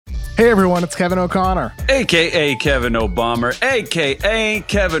Hey everyone, it's Kevin O'Connor. AKA Kevin O'Bomber, AKA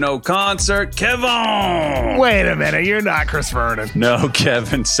Kevin O'Concert, Kevin! Wait a minute, you're not Chris Vernon. No,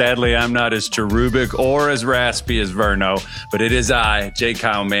 Kevin, sadly I'm not as cherubic or as raspy as Verno, but it is I, J.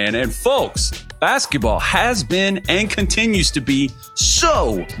 Kyle Mann. And folks, basketball has been and continues to be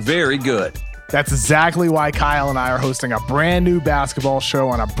so very good. That's exactly why Kyle and I are hosting a brand new basketball show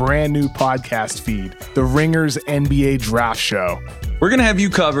on a brand new podcast feed, The Ringer's NBA Draft Show. We're going to have you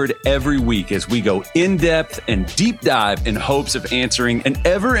covered every week as we go in-depth and deep dive in hopes of answering an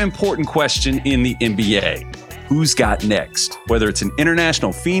ever-important question in the NBA. Who's got next? Whether it's an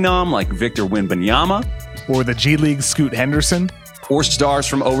international phenom like Victor Wembanyama, or the G League's Scoot Henderson, or stars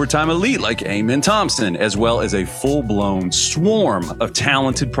from overtime elite like Amen Thompson, as well as a full-blown swarm of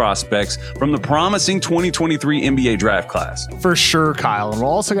talented prospects from the promising 2023 NBA draft class. For sure, Kyle. And we're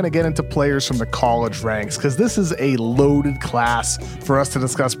also going to get into players from the college ranks because this is a loaded class for us to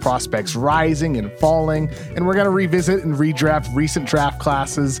discuss prospects rising and falling. And we're going to revisit and redraft recent draft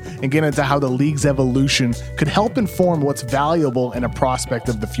classes and get into how the league's evolution could help inform what's valuable in a prospect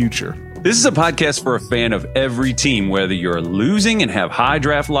of the future. This is a podcast for a fan of every team, whether you're losing and have high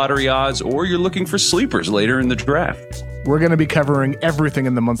draft lottery odds or you're looking for sleepers later in the draft. We're going to be covering everything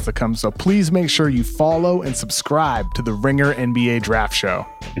in the months to come, so please make sure you follow and subscribe to the Ringer NBA Draft Show.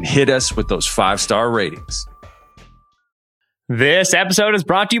 And hit us with those 5-star ratings. This episode is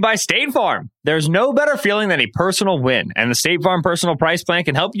brought to you by State Farm. There's no better feeling than a personal win, and the State Farm Personal Price Plan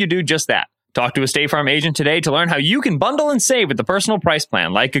can help you do just that. Talk to a State Farm agent today to learn how you can bundle and save with the personal price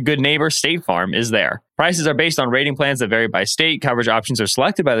plan. Like a good neighbor, State Farm is there. Prices are based on rating plans that vary by state. Coverage options are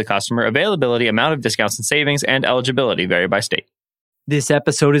selected by the customer. Availability, amount of discounts and savings, and eligibility vary by state. This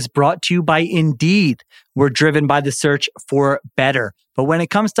episode is brought to you by Indeed. We're driven by the search for better. But when it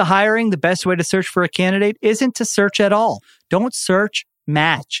comes to hiring, the best way to search for a candidate isn't to search at all. Don't search,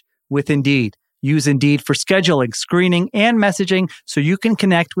 match with Indeed. Use Indeed for scheduling, screening, and messaging so you can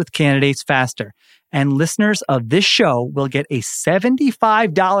connect with candidates faster. And listeners of this show will get a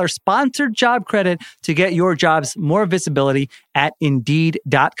 $75 sponsored job credit to get your jobs more visibility at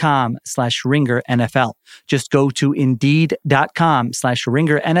Indeed.com/Ringer NFL. Just go to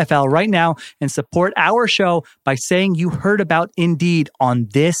Indeed.com/Ringer NFL right now and support our show by saying you heard about Indeed on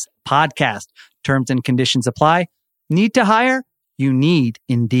this podcast. Terms and conditions apply. Need to hire? You need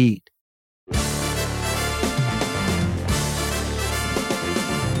Indeed.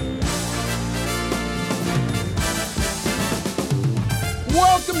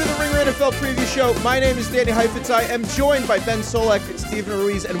 Welcome to the Ringer NFL Preview Show. My name is Danny Heifetz. I am joined by Ben Solak and Steven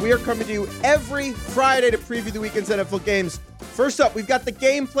Ruiz, and we are coming to you every Friday to preview the weekend's NFL games. First up, we've got the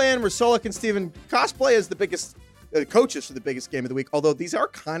game plan where Solak and Steven cosplay as the biggest coaches for the biggest game of the week, although these are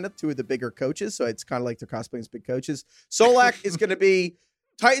kind of two of the bigger coaches, so it's kind of like they're cosplaying as big coaches. Solak is going to be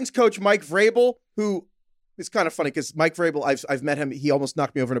Titans coach Mike Vrabel, who is kind of funny because Mike Vrabel, I've met him. He almost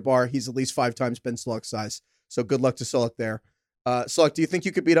knocked me over in a bar. He's at least 5 times Ben Solak's size, so good luck to Solak there. Solak, do you think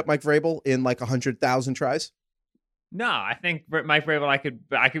you could beat up Mike Vrabel in like 100,000 tries? No, I think Mike Vrabel,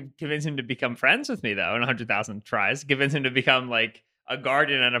 I could convince him to become friends with me, though, in 100,000 tries. Convince him to become like a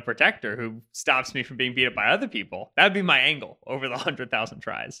guardian and a protector who stops me from being beat up by other people. That'd be my angle over the 100,000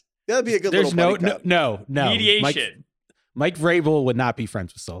 tries. That'd be a good There's little no. Mediation. Mike Vrabel would not be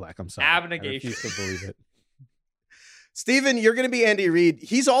friends with Solak. I'm sorry. Abnegation. I refuse to believe it. Steven, you're going to be Andy Reid.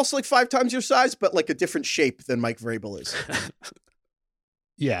 He's also like 5 times your size, but like a different shape than Mike Vrabel is.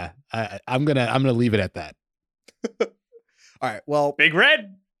 Yeah, I'm gonna leave it at that. All right. Well, Big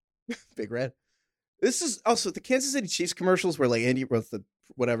Red. Big Red. This is also the Kansas City Chiefs commercials where like Andy wrote the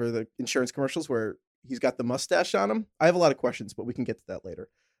insurance commercials where he's got the mustache on him. I have a lot of questions, but we can get to that later.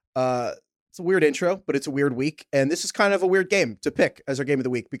 It's a weird intro, but it's a weird week. And this is kind of a weird game to pick as our game of the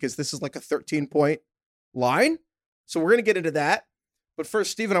week because this is like a 13-point line. So we're going to get into that. But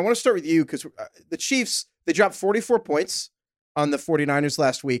first, Steven, I want to start with you because the Chiefs, they dropped 44 points on the 49ers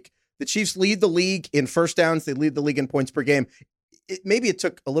last week. The Chiefs lead the league in first downs. They lead the league in points per game. Maybe it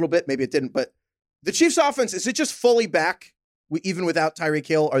took a little bit. Maybe it didn't. But the Chiefs offense, is it just fully back even without Tyreek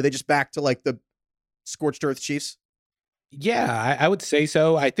Hill? Are they just back to like the scorched earth Chiefs? Yeah, I would say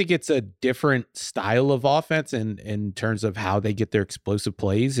so. I think it's a different style of offense in terms of how they get their explosive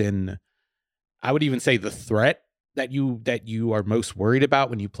plays. And I would even say the threat that you are most worried about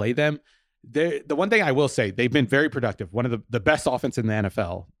when you play them. The one thing I will say, they've been very productive. One of the best offense in the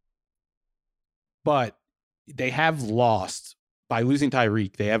NFL. But they have lost, by losing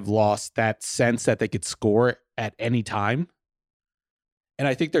Tyreek, they have lost that sense that they could score at any time. And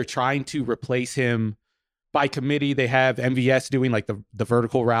I think they're trying to replace him by committee. They have MVS doing like the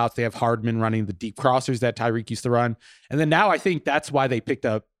vertical routes. They have Hardman running the deep crossers that Tyreek used to run. And then now I think that's why they picked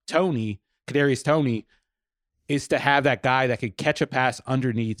up Kadarius Toney, is to have that guy that could catch a pass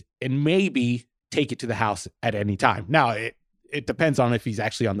underneath and maybe take it to the house at any time. Now, it depends on if he's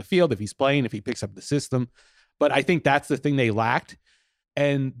actually on the field, if he's playing, if he picks up the system. But I think that's the thing they lacked.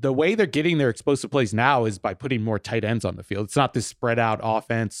 And the way they're getting their explosive plays now is by putting more tight ends on the field. It's not this spread out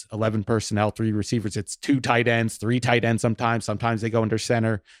offense, 11 personnel, 3 receivers. It's 2 tight ends, 3 tight ends sometimes. Sometimes they go under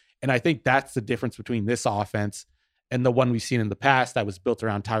center. And I think that's the difference between this offense and the one we've seen in the past that was built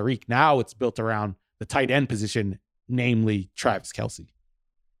around Tyreek. Now it's built around the tight end position, namely Travis Kelce.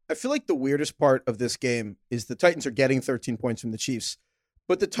 I feel like the weirdest part of this game is the Titans are getting 13 points from the Chiefs.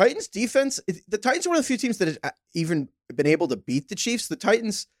 But the Titans defense, the Titans are one of the few teams that has even been able to beat the Chiefs. The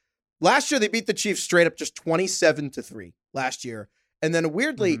Titans, last year, they beat the Chiefs straight up just 27-3 last year. And then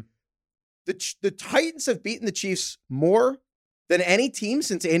weirdly, the Titans have beaten the Chiefs more than any team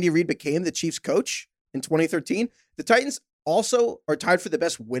since Andy Reid became the Chiefs coach in 2013. The Titans also are tied for the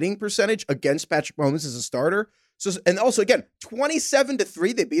best winning percentage against Patrick Mahomes as a starter. So, and also, again,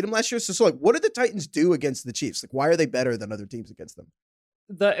 27-3, they beat him last year. So like, what did the Titans do against the Chiefs? Like, why are they better than other teams against them?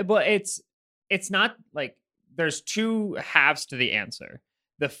 It's not like there's 2 halves to the answer.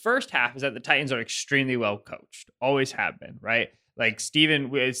 The first half is that the Titans are extremely well coached, always have been, right? Like Steven,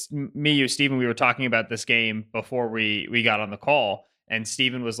 we were talking about this game before we got on the call, and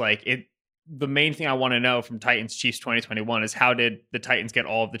Steven was like, the main thing I want to know from Titans Chiefs 2021 is how did the Titans get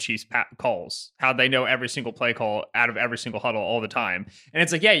all of the Chiefs calls? How'd they know every single play call out of every single huddle all the time? And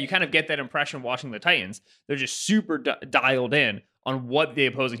it's like, yeah, you kind of get that impression watching the Titans. They're just super dialed in on what the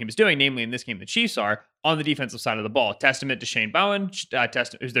opposing team is doing, namely in this game, the Chiefs are on the defensive side of the ball. Testament to Shane Bowen, who's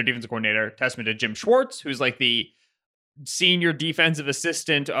their defensive coordinator. Testament to Jim Schwartz, who's like the senior defensive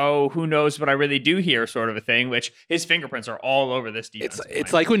assistant. Oh, who knows what I really do here, sort of a thing. Which his fingerprints are all over this defense.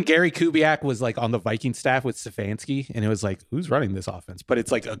 It's like when Gary Kubiak was like on the Viking staff with Stefanski, and it was like, who's running this offense? But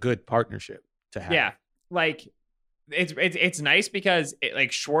it's like a good partnership to have. Yeah, like it's nice because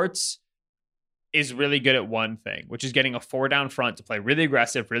like Schwartz is really good at one thing, which is getting a 4 down front to play really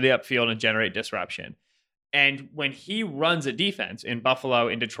aggressive, really upfield, and generate disruption. And when he runs a defense in Buffalo,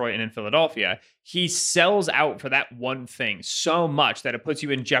 in Detroit, and in Philadelphia, he sells out for that one thing so much that it puts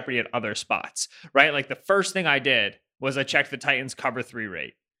you in jeopardy at other spots, right? Like the first thing I did was I checked the Titans cover 3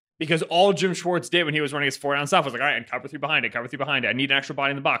 rate, because all Jim Schwartz did when he was running his 4 down stuff was like, all right, and cover 3 behind it, cover 3 behind it. I need an extra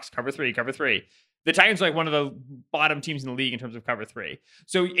body in the box, cover 3, cover 3. The Titans are like one of the bottom teams in the league in terms of cover 3.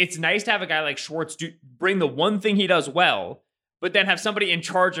 So it's nice to have a guy like Schwartz bring the one thing he does well, but then have somebody in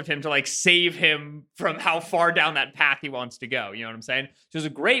charge of him to like save him from how far down that path he wants to go. You know what I'm saying? So there's a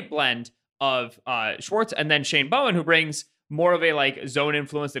great blend of Schwartz and then Shane Bowen, who brings more of a like zone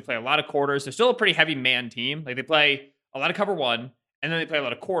influence. They play a lot of quarters. They're still a pretty heavy man team. Like they play a lot of cover 1. And then they play a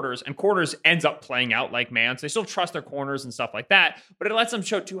lot of quarters, and quarters ends up playing out like man. So they still trust their corners and stuff like that, but it lets them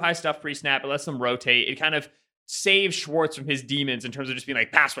show 2 high stuff pre-snap. It lets them rotate. It kind of saves Schwartz from his demons in terms of just being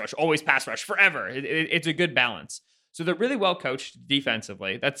like pass rush, always pass rush forever. It's a good balance. So they're really well coached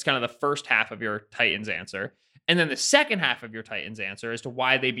defensively. That's kind of the first half of your Titans answer. And then the second half of your Titans answer as to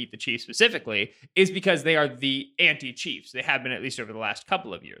why they beat the Chiefs specifically is because they are the anti-Chiefs. They have been at least over the last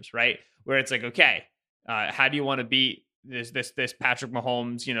couple of years, right? Where it's like, okay, how do you want to beat this Patrick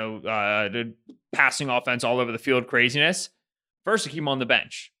Mahomes, the passing offense all over the field craziness? First, to keep him on the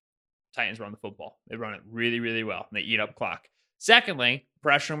bench. Titans run the football. They run it really, really well, and they eat up clock. Secondly,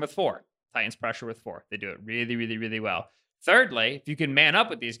 pressure him with 4. Titans pressure with 4. They do it really, really, really well. Thirdly, if you can man up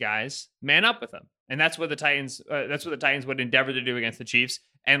with these guys, man up with them, and that's what the Titans would endeavor to do against the Chiefs.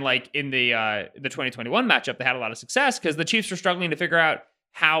 And like in the 2021 matchup, they had a lot of success because the Chiefs were struggling to figure out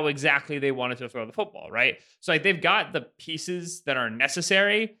how exactly they wanted to throw the football, right? So like they've got the pieces that are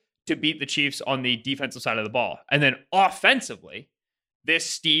necessary to beat the Chiefs on the defensive side of the ball. And then offensively, this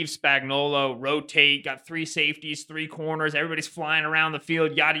Steve Spagnuolo rotate, got 3 safeties, 3 corners, everybody's flying around the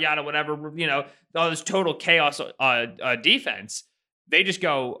field, yada, yada, whatever, all this total chaos defense. They just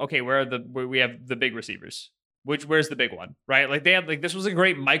go, okay, where we have the big receivers? Where's the big one, right? Like this was a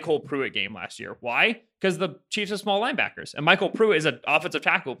great Michael Pruitt game last year. Why? Because the Chiefs have small linebackers, and Michael Pruitt is an offensive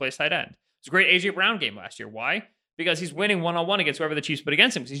tackle who plays tight end. It's a great AJ Brown game last year. Why? Because he's winning one-on-one against whoever the Chiefs put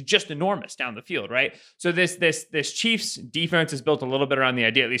against him, because he's just enormous down the field, right? So this Chiefs defense is built a little bit around the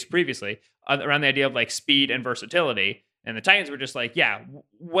idea, at least previously, around the idea of like speed and versatility. And the Titans were just like, yeah,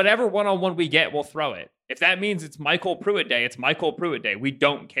 whatever one-on-one we get, we'll throw it. If that means it's Michael Pruitt day, it's Michael Pruitt day. We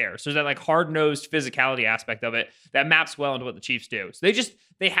don't care. So there's that like hard-nosed physicality aspect of it that maps well into what the Chiefs do. So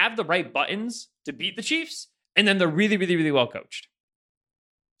they have the right buttons to beat the Chiefs, and then they're really, really, really well coached.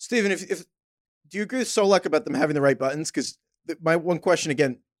 Steven, if do you agree with Solak about them having the right buttons? Because my one question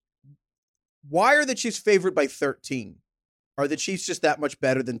again, why are the Chiefs favored by 13? Are the Chiefs just that much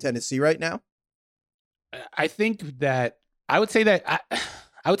better than Tennessee right now? I think that I would say that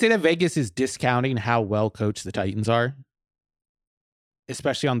Vegas is discounting how well coached the Titans are,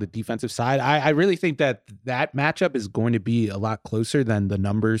 especially on the defensive side. I really think that matchup is going to be a lot closer than the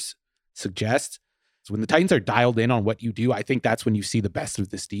numbers suggest. So when the Titans are dialed in on what you do, I think that's when you see the best of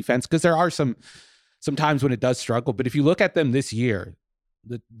this defense, because there are some times when it does struggle. But if you look at them this year,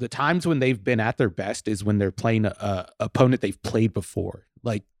 the times when they've been at their best is when they're playing a opponent they've played before.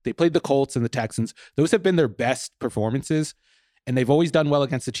 Like they played the Colts and the Texans. Those have been their best performances, and they've always done well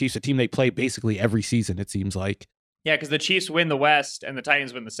against the Chiefs, a team they play basically every season, it seems like. Yeah, because the Chiefs win the West and the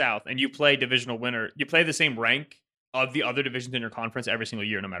Titans win the South, and you play divisional winner. You play the same rank of the other divisions in your conference every single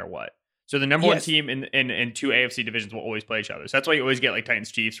year, no matter what. So the number one team in two AFC divisions will always play each other. So that's why you always get like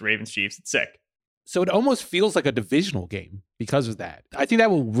Titans Chiefs, Ravens Chiefs. It's sick. So it almost feels like a divisional game because of that. I think that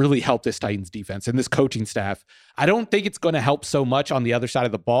will really help this Titans defense and this coaching staff. I don't think it's going to help so much on the other side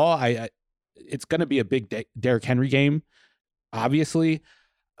of the ball. It's going to be a big Derrick Henry game, obviously.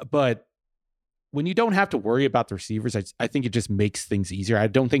 But when you don't have to worry about the receivers, I think it just makes things easier. I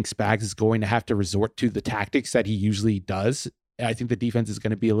don't think Spags is going to have to resort to the tactics that he usually does. I think the defense is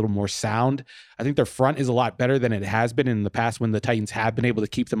going to be a little more sound. I think their front is a lot better than it has been in the past when the Titans have been able to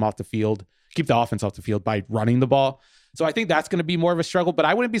keep them off the field, keep the offense off the field by running the ball. So I think that's going to be more of a struggle, but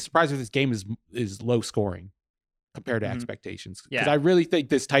I wouldn't be surprised if this game is low scoring compared to expectations. Because I really think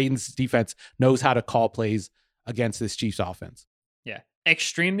this Titans defense knows how to call plays against this Chiefs offense. Yeah.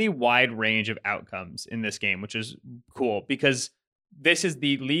 Extremely wide range of outcomes in this game, which is cool because this is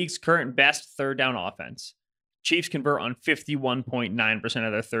the league's current best third down offense. Chiefs convert on 51.9%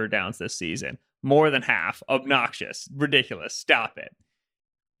 of their third downs this season. More than half. Obnoxious. Ridiculous. Stop it.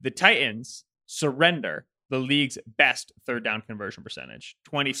 The Titans surrender the league's best third down conversion percentage.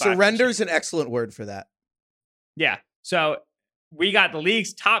 25%. Surrender is an excellent word for that. Yeah. So we got the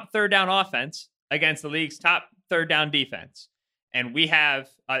league's top third down offense against the league's top third down defense. And we have,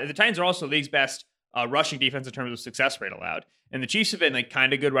 the Titans are also the league's best rushing defense in terms of success rate allowed. And the Chiefs have been like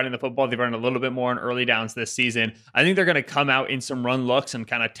kind of good running the football. They've run a little bit more on early downs this season. I think they're going to come out in some run looks and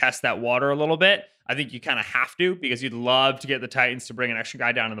kind of test that water a little bit. I think you kind of have to, because you'd love to get the Titans to bring an extra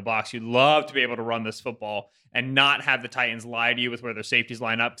guy down in the box. You'd love to be able to run this football and not have the Titans lie to you with where their safeties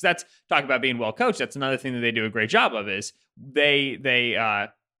line up. Because that's, talk about being well coached. That's another thing that they do a great job of is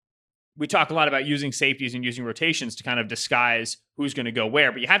we talk a lot about using safeties and using rotations to kind of disguise who's going to go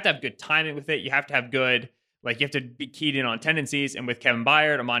where, but you have to have good timing with it. You have to have good, you have to be keyed in on tendencies. And with Kevin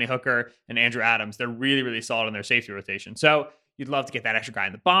Byard, Amani Hooker, and Andrew Adams, they're really, really solid in their safety rotation. So you'd love to get that extra guy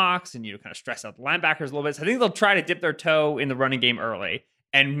in the box and kind of stress out the linebackers a little bit. So I think they'll try to dip their toe in the running game early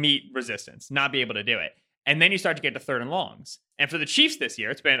and meet resistance, not be able to do it. And then you start to get to third and longs. And for the Chiefs this year,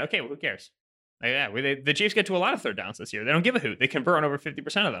 it's been, okay, well, who cares? The Chiefs get to a lot of third downs this year. They don't give a hoot. They convert on over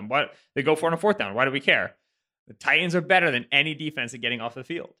 50% of them. They go for on a fourth down. Why do we care? The Titans are better than any defense at getting off the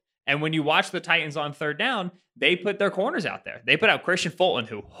field. And when you watch the Titans on third down, they put their corners out there. They put out Christian Fulton,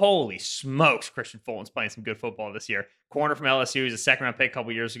 who, holy smokes, Christian Fulton's playing some good football this year. Corner from LSU. He's a second-round pick a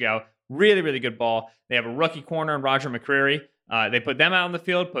couple years ago. Really, really good ball. They have a rookie corner in Roger McCreary. They put them out on the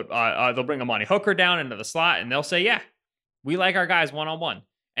field. They'll bring Amani Hooker down into the slot, and they'll say, yeah, we like our guys one-on-one.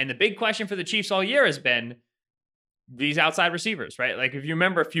 And the big question for the Chiefs all year has been these outside receivers, right? Like if you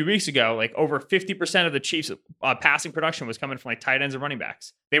remember a few weeks ago, over 50% of the Chiefs passing production was coming from tight ends and running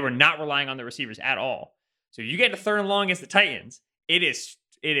backs. They were not relying on the receivers at all. So you get to third and long against the Titans. It is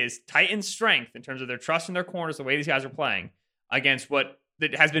Titans' strength in terms of their trust in their corners, the way these guys are playing, against what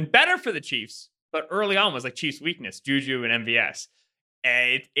that has been better for the Chiefs, but early on was Chiefs' weakness, Juju and MVS.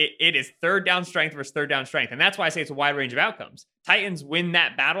 And it is third down strength versus third down strength. And that's why I say it's a wide range of outcomes. Titans win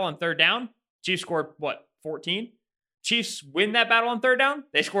that battle on third down. Chiefs scored, 14? Chiefs win that battle on third down.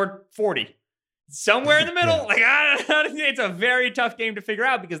 They scored 40. Somewhere in the middle. It's a very tough game to figure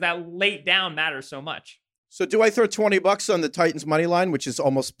out because that late down matters so much. So do I throw $20 on the Titans money line, which is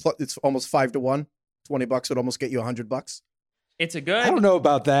almost 5-1? $20 would almost get you $100. It's a good. I don't know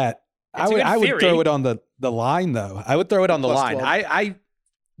about that. I would throw it on the line though. I would throw it on the line.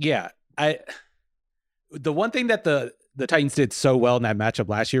 12. The one thing that the Titans did so well in that matchup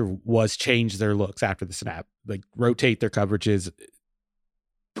last year was change their looks after the snap, rotate their coverages,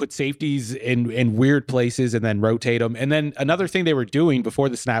 put safeties in weird places and then rotate them. And then another thing they were doing before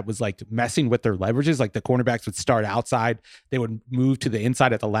the snap was messing with their leverages. The cornerbacks would start outside. They would move to the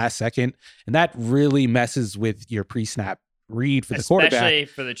inside at the last second. And that really messes with your pre-snap read for the quarterback. Especially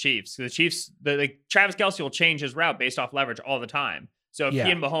for the Chiefs. The Chiefs, Travis Kelce will change his route based off leverage all the time. So if he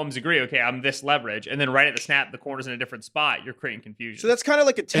and Mahomes agree, okay, I'm this leverage, and then right at the snap, the corner's in a different spot, you're creating confusion. So that's kind of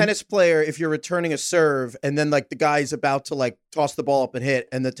like a tennis player if you're returning a serve, and then like the guy's about to like toss the ball up and hit,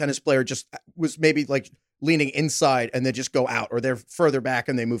 and the tennis player just was maybe like leaning inside and they just go out, or they're further back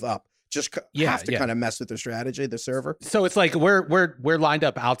and they move up. Just have to kind of mess with their strategy, the server. So it's like we're lined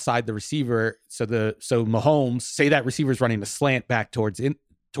up outside the receiver. So Mahomes, say that receiver's running a slant back towards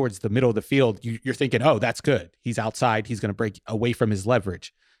the middle of the field. You're thinking, oh, that's good. He's outside. He's going to break away from his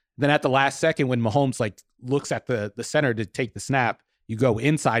leverage. Then at the last second, when Mahomes like looks at the center to take the snap, you go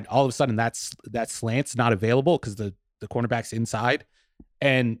inside. All of a sudden, that slant's not available because the cornerback's inside,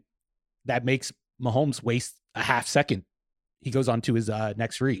 and that makes Mahomes waste a half second. He goes on to his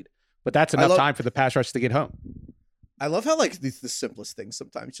next read. But that's enough time for the pass rush to get home. I love how like the simplest things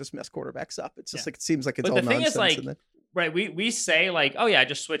sometimes just mess quarterbacks up. It's just like it seems like it's all nonsense. But the thing is, like, right, we say like, oh yeah,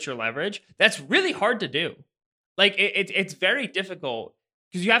 just switch your leverage. That's really hard to do. Like it's very difficult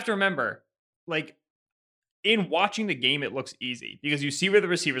because you have to remember, like, in watching the game, it looks easy because you see where the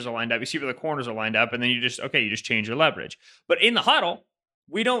receivers are lined up, you see where the corners are lined up, and then you just change your leverage. But in the huddle,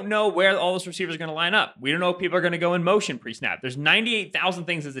 we don't know where all those receivers are going to line up. We don't know if people are going to go in motion pre-snap. There's 98,000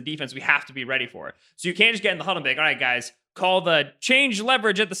 things as a defense we have to be ready for. So you can't just get in the huddle and be like, all right, guys, call the change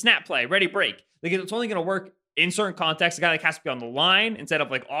leverage at the snap play, ready, break. Like, it's only going to work in certain contexts. The guy like has to be on the line instead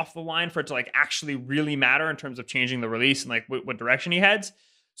of like off the line for it to like actually really matter in terms of changing the release and like what direction he heads.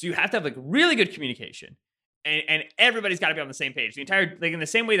 So you have to have like really good communication. And everybody's got to be on the same page. The entire, like in the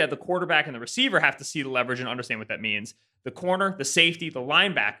same way that the quarterback and the receiver have to see the leverage and understand what that means. The corner, the safety, the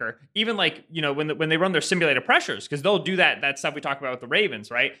linebacker, even like, you know, when they run their simulated pressures, because they'll do that stuff we talk about with the Ravens,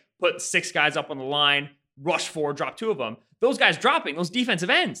 right? Put 6 guys up on the line, rush 4, drop 2 of them. Those guys dropping, those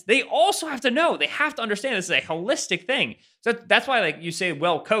defensive ends, they also have to know. They have to understand this is a holistic thing. So that's why, like, you say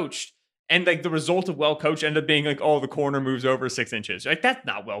well coached. And like the result of well coached ended up being like, oh, the corner moves over 6 inches. Like, that's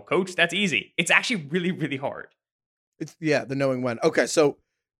not well coached. That's easy. It's actually really, really hard. It's the knowing when. Okay, so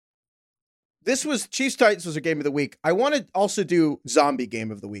this was Chiefs Titans was a game of the week. I want to also do zombie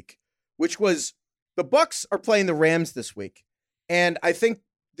game of the week, which was the Bucs are playing the Rams this week. And I think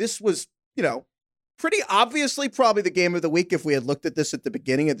this was, you know, pretty obviously probably the game of the week if we had looked at this at the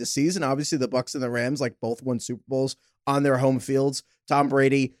beginning of the season. Obviously the Bucs and the Rams like both won Super Bowls on their home fields. Tom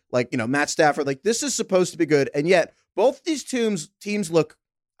Brady, like, you know, Matt Stafford, like this is supposed to be good. And yet both these teams look,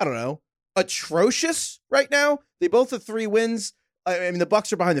 I don't know, atrocious right now. They both have 3 wins. I mean, the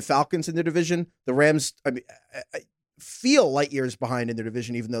Bucs are behind the Falcons in their division. The Rams, I feel light years behind in their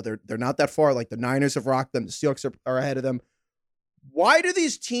division, even though they're not that far. Like the Niners have rocked them. The Seahawks are ahead of them. Why do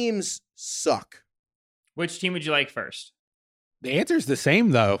these teams suck? Which team would you like first? The answer's the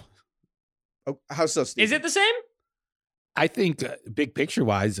same, though. Oh, how so, Steve? Is it the same? I think big picture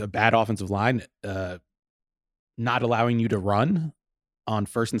wise, a bad offensive line, not allowing you to run on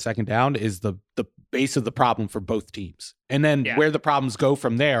first and second down is the base of the problem for both teams. And then where the problems go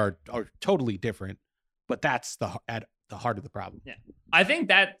from there are totally different, but that's at the heart of the problem. Yeah. I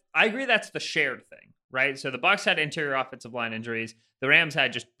agree that's the shared thing, right? So the Bucs had interior offensive line injuries. The Rams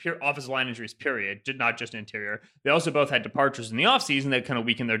had just pure offensive line injuries, period, not just interior. They also both had departures in the offseason that kind of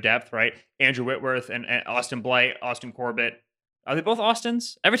weakened their depth, right? Andrew Whitworth and Austin Blight, Austin Corbett. Are they both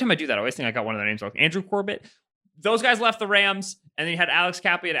Austins? Every time I do that, I always think I got one of their names wrong. Andrew Corbett. Those guys left the Rams, and then you had Alex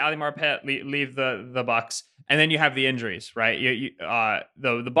Cappa and Ali Marpet leave the Bucs, and then you have the injuries, right?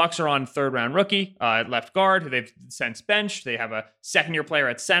 The Bucs are on 3rd-round rookie left guard who they've since benched. They have a second-year player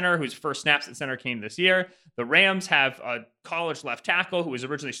at center whose first snaps at center came this year. The Rams have a college left tackle who was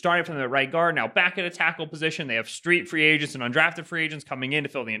originally starting from the right guard, now back at a tackle position. They have street free agents and undrafted free agents coming in to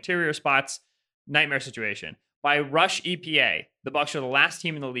fill the interior spots. Nightmare situation. By rush EPA, the Bucs are the last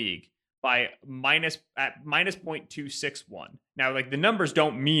team in the league by minus 0.261. Now, like, the numbers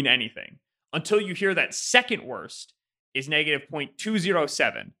don't mean anything until you hear that second worst is negative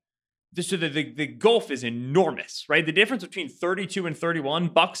 0.207. So the gulf is enormous, right? The difference between 32 and 31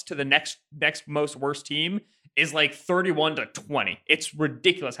 Bucs to the next most worst team is like 31 to 20. It's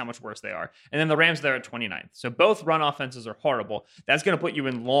ridiculous how much worse they are. And then the Rams there at 29th. So both run offenses are horrible. That's going to put you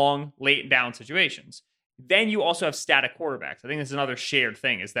in long, late down situations. Then you also have static quarterbacks. I think that's another shared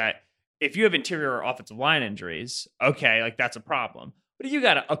thing is that if you have interior offensive line injuries, okay, like that's a problem. But if you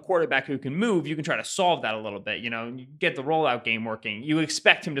got a quarterback who can move, you can try to solve that a little bit. You know, you get the rollout game working. You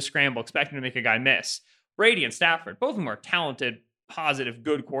expect him to scramble, expect him to make a guy miss. Brady and Stafford, both of them are talented, positive,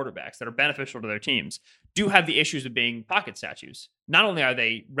 good quarterbacks that are beneficial to their teams, do have the issues of being pocket statues. Not only are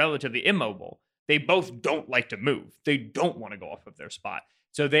they relatively immobile, they both don't like to move. They don't want to go off of their spot.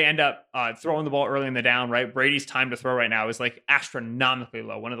 So they end up throwing the ball early in the down, right? Brady's time to throw right now is like astronomically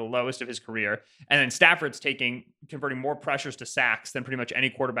low, one of the lowest of his career. And then Stafford's converting more pressures to sacks than pretty much any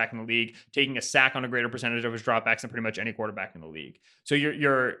quarterback in the league, taking a sack on a greater percentage of his dropbacks than pretty much any quarterback in the league. So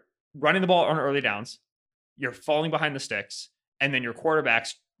you're running the ball on early downs, you're falling behind the sticks, and then your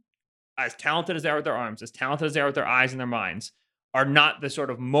quarterbacks, as talented as they are with their arms, as talented as they are with their eyes and their minds, are not the sort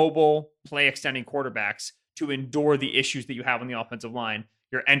of mobile play extending quarterbacks to endure the issues that you have on the offensive line.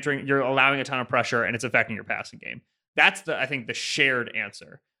 You're allowing a ton of pressure, and it's affecting your passing game. That's I think the shared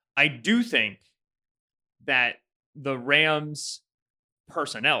answer. I do think that the Rams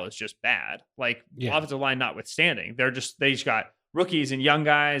personnel is just bad. Like offensive line notwithstanding, they just got rookies and young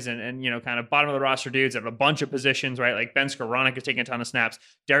guys and kind of bottom of the roster dudes at a bunch of positions, right? Like Ben Skoranek is taking a ton of snaps.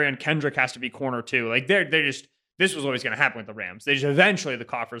 Darian Kendrick has to be corner too. Like they're just, this was always going to happen with the Rams. They just eventually the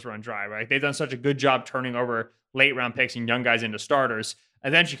coffers run dry, right? They've done such a good job turning over late round picks and young guys into starters.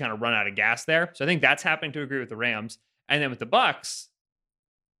 Eventually kind of run out of gas there. So I think that's happening to agree with the Rams. And then with the Bucs,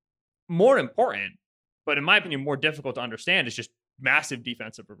 more important, but in my opinion, more difficult to understand is just massive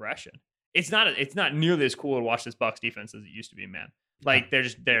defensive regression. It's not nearly as cool to watch this Bucs defense as it used to be, man. Like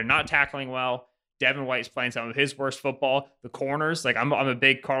they're not tackling well. Devin White's playing some of his worst football. The corners, like I'm a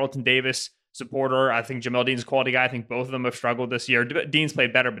big Carlton Davis supporter. I think Jamel Dean's a quality guy. I think both of them have struggled this year. Dean's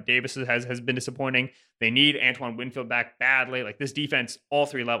played better, but Davis has been disappointing. They need Antoine Winfield back badly. Like this defense, all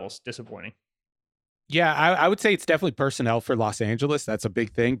three levels, disappointing. Yeah, I would say it's definitely personnel for Los Angeles. That's a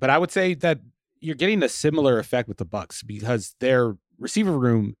big thing. But I would say that you're getting a similar effect with the Bucs because their receiver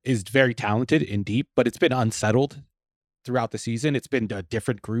room is very talented and deep, but it's been unsettled throughout the season. It's been a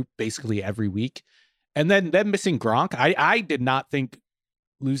different group basically every week. And then them missing Gronk. I did not think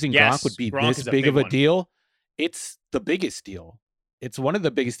losing Gronk would be this big of a deal. It's the biggest deal. It's one of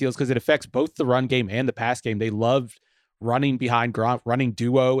the biggest deals because it affects both the run game and the pass game. They loved running behind Gronk, running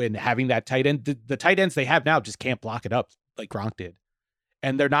duo and having that tight end. The tight ends they have now just can't block it up like Gronk did.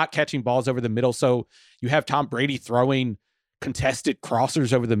 And they're not catching balls over the middle. So you have Tom Brady throwing contested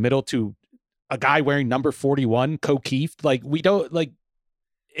crossers over the middle to a guy wearing number 41, O'Keefe. Like we don't like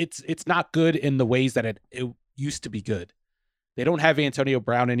it's not good in the ways that it used to be good. They don't have Antonio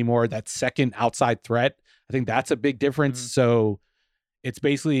Brown anymore. That second outside threat. I think that's a big difference. Mm-hmm. So it's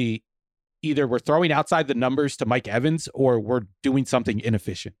basically either we're throwing outside the numbers to Mike Evans or we're doing something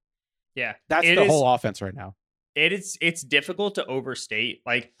inefficient. Yeah. That's the whole offense right now. It's difficult to overstate.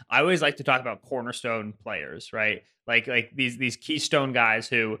 Like I always like to talk about cornerstone players, right? Like these keystone guys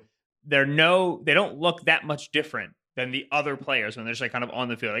who they don't look that much different than the other players when they're just like kind of on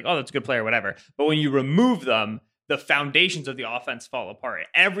the field, like, oh, that's a good player, whatever. But when you remove them, the foundations of the offense fall apart.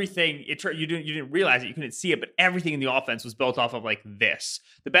 Everything, you didn't realize it, you couldn't see it, but everything in the offense was built off of like this.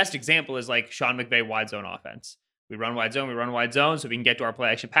 The best example is like Sean McVay wide zone offense. We run wide zone so we can get to our play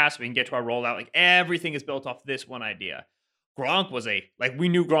action pass, so we can get to our rollout. Like everything is built off this one idea. Gronk we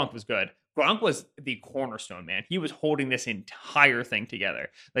knew Gronk was good. Gronk was the cornerstone, man. He was holding this entire thing together.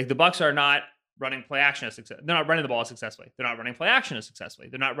 Like the Bucs are not running play action as successfully. They're not running the ball as successfully. They're not running play action as successfully.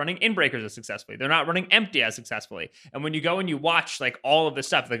 They're not running in breakers as successfully. They're not running empty as successfully. And when you go and you watch like all of this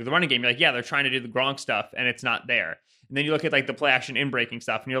stuff, like the running game, you're like, yeah, they're trying to do the Gronk stuff and it's not there. And then you look at like the play action in breaking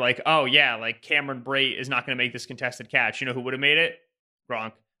stuff and you're like, oh yeah, like Cameron Brate is not going to make this contested catch. You know who would have made it?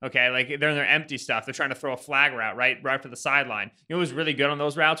 Gronk. Okay, like they're in their empty stuff. They're trying to throw a flag route right to the sideline. You know who's really good on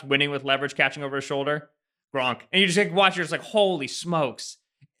those routes, winning with leverage, catching over his shoulder? Gronk. And you just like watch, you're just like, holy smokes.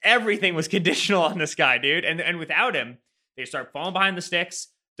 Everything was conditional on this guy, dude. And without him, they start falling behind the sticks.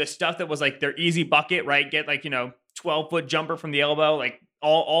 The stuff that was like their easy bucket, right? Get like, 12-foot jumper from the elbow, like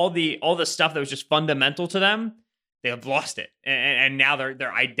all the stuff that was just fundamental to them, they have lost it. And now they're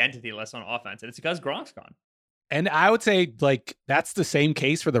identityless on offense. And it's because Gronk's gone. And I would say like that's the same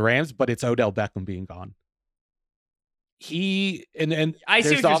case for the Rams, but it's Odell Beckham being gone. And I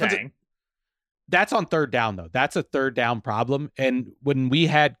see what you're saying. That's on third down, though. That's a third down problem. And when we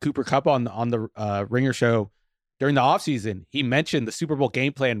had Cooper Kupp on the Ringer show during the offseason, he mentioned the Super Bowl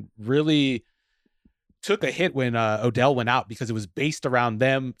game plan really took a hit when Odell went out because it was based around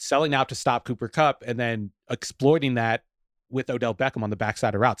them selling out to stop Cooper Kupp and then exploiting that with Odell Beckham on the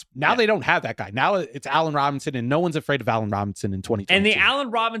backside of routes. Now they don't have that guy. Now it's Allen Robinson, and no one's afraid of Allen Robinson in 2022. And the Allen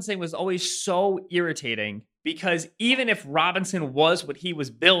Robinson was always so irritating because even if Robinson was what he was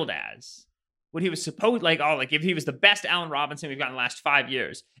billed as, what he was supposed if he was the best Allen Robinson we've gotten in the last 5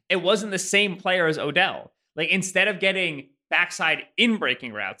 years, it wasn't the same player as Odell. Like instead of getting backside in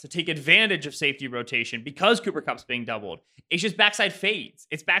breaking routes to take advantage of safety rotation because Cooper Kupp's being doubled, it's just backside fades.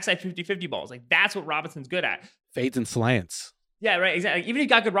 It's backside 50-50 balls. Like that's what Robinson's good at. Fades and slants. Yeah, right. Exactly. Even if you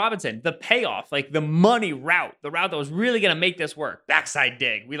got good Robinson, the payoff, like the money route, the route that was really going to make this work, backside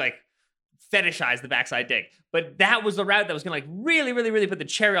dig. We like fetishize the backside dig, but that was the route that was going to like really, really, really put the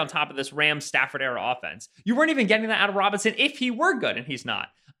cherry on top of this Rams Stafford era offense. You weren't even getting that out of Robinson if he were good, and he's not.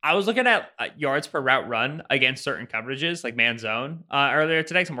 I was looking at yards per route run against certain coverages, like man zone, earlier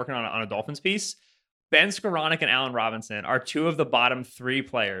today, because I'm working on a Dolphins piece. Ben Skoranek and Allen Robinson are two of the bottom three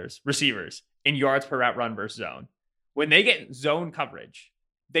receivers in yards per route run versus zone. When they get zone coverage,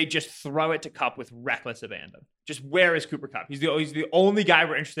 they just throw it to Kupp with reckless abandon. Just where is Cooper Kupp? He's the only guy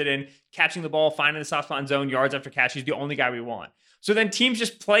we're interested in catching the ball, finding the soft spot in zone, yards after catch. He's the only guy we want. So then teams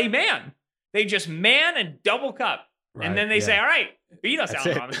just play man. They just man and double Kupp. Right, and then they say, all right, beat us,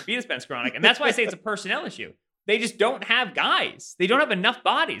 Allen Robinson, beat us, Ben Skoranek. And that's why I say it's a personnel issue. They just don't have guys. They don't have enough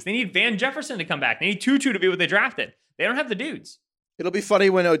bodies. They need Van Jefferson to come back. They need Tutu to be what they drafted. They don't have the dudes. It'll be funny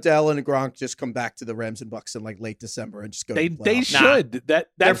when Odell and Gronk just come back to the Rams and Bucs in like late December and just go. They should.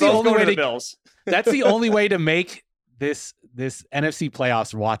 That's the only way to Bills. That's the only way to make this NFC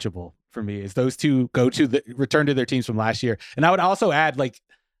playoffs watchable for me. Is those two return to their teams from last year. And I would also add, like,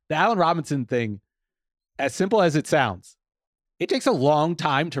 the Allen Robinson thing, as simple as it sounds, it takes a long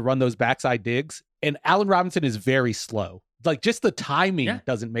time to run those backside digs, and Allen Robinson is very slow. Like, just the timing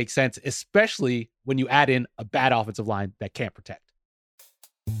doesn't make sense, especially when you add in a bad offensive line that can't protect.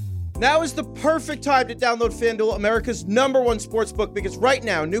 Now is the perfect time to download FanDuel, America's #1 sportsbook, because right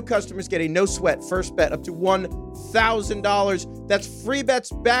now, new customers get a no-sweat first bet up to $1,000. That's free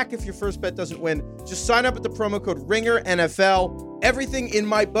bets back if your first bet doesn't win. Just sign up with the promo code RINGERNFL. Everything in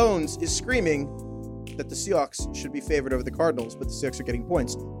my bones is screaming that the Seahawks should be favored over the Cardinals, but the Seahawks are getting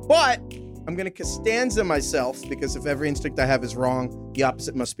points. But I'm going to Costanza myself, because if every instinct I have is wrong, the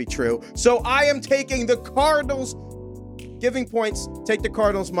opposite must be true. So I am taking the Cardinals giving points. Take the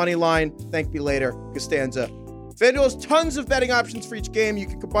Cardinals money line. Thank me later, Costanza. FanDuel has tons of betting options for each game. You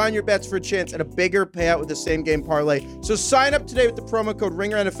can combine your bets for a chance at a bigger payout with the same game parlay. So sign up today with the promo code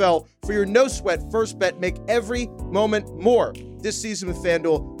RINGERNFL for your no-sweat first bet. Make every moment more this season with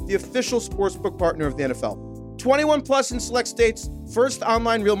FanDuel, the official sportsbook partner of the NFL. 21 plus in select states. First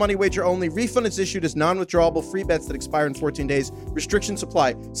online real money wager only. Refund is issued as non-withdrawable free bets that expire in 14 days. Restrictions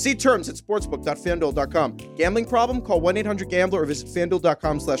apply. See terms at sportsbook.fanduel.com. Gambling problem? Call 1-800-GAMBLER or visit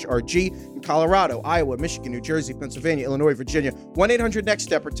fanduel.com/RG. In Colorado, Iowa, Michigan, New Jersey, Pennsylvania, Illinois, Virginia.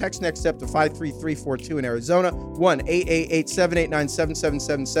 1-800-NEXT-STEP or text NEXT STEP to 53342 in Arizona.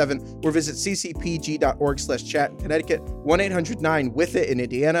 1-888-789-7777 or visit ccpg.org/chat in Connecticut. 1-800-9-WITH-IT in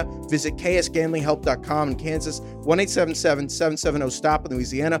Indiana. Visit ksgamblinghelp.com in Kansas. 1-877-770-STOP in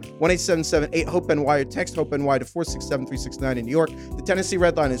Louisiana. 1-877-8-HOPE-NY or text HOPE-NY to 467-369 in New York. The Tennessee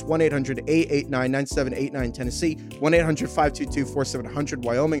Red Line is 1-800-889-9789 Tennessee. 1-800-522-4700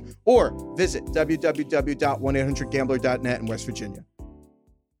 Wyoming. Or visit www.1800gambler.net in West Virginia.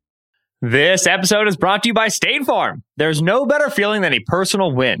 This episode is brought to you by State Farm. There's no better feeling than a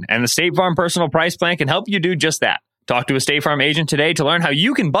personal win, and the State Farm Personal Price Plan can help you do just that. Talk to a State Farm agent today to learn how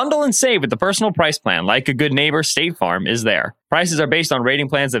you can bundle and save with the personal price plan. Like a good neighbor, State Farm is there. Prices are based on rating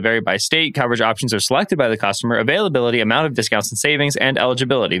plans that vary by state. Coverage options are selected by the customer. Availability, amount of discounts and savings, and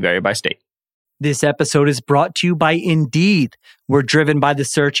eligibility vary by state. This episode is brought to you by Indeed. We're driven by the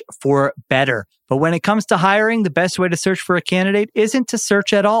search for better. But when it comes to hiring, the best way to search for a candidate isn't to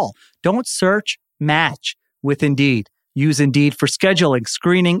search at all. Don't search, match with Indeed. Use Indeed for scheduling,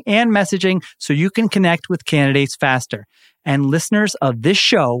 screening, and messaging so you can connect with candidates faster. And listeners of this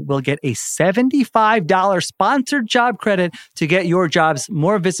show will get a $75 sponsored job credit to get your jobs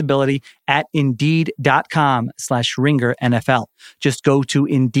more visibility at Indeed.com/RingerNFL. Just go to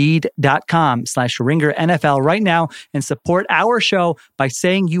Indeed.com/RingerNFL right now and support our show by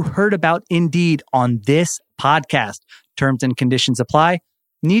saying you heard about Indeed on this podcast. Terms and conditions apply.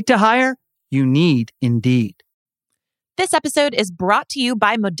 Need to hire? You need Indeed. This episode is brought to you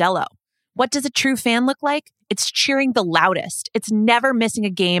by Modelo. What does a true fan look like? It's cheering the loudest. It's never missing a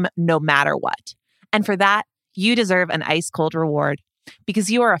game, no matter what. And for that, you deserve an ice-cold reward.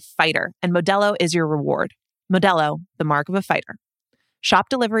 Because you are a fighter, and Modelo is your reward. Modelo, the mark of a fighter. Shop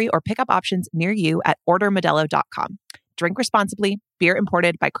delivery or pickup options near you at ordermodelo.com. Drink responsibly. Beer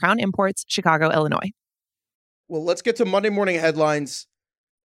imported by Crown Imports, Chicago, Illinois. Well, let's get to Monday morning headlines.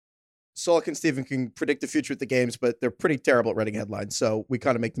 Solak and Steven can predict the future of the games, but they're pretty terrible at writing headlines, so we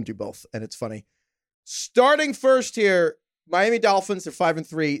kind of make them do both, and it's funny. Starting first here, Miami Dolphins, they're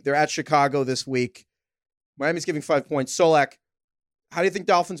 5-3. They're at Chicago this week. Miami's giving 5 points. Solak, how do you think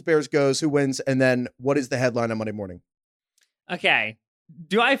Dolphins-Bears goes? Who wins? And then what is the headline on Monday morning? Okay.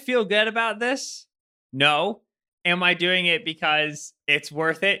 Do I feel good about this? No. Am I doing it because it's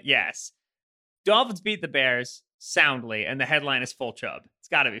worth it? Yes. Dolphins beat the Bears. soundly, and the headline is full Chubb. It's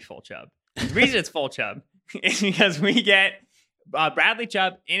got to be full Chubb. The reason it's full Chubb is because we get Bradley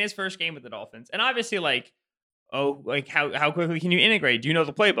Chubb in his first game with the Dolphins. And obviously, how quickly can you integrate? Do you know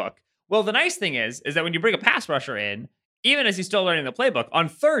the playbook? Well, the nice thing is that when you bring a pass rusher in, even as he's still learning the playbook, on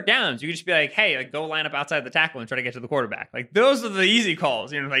third downs, you can just be like, hey, go line up outside the tackle and try to get to the quarterback. Like, those are the easy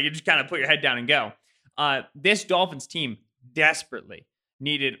calls. You just kind of put your head down and go. This Dolphins team desperately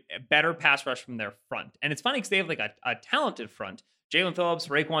needed a better pass rush from their front. And it's funny because they have a talented front. Jalen Phillips,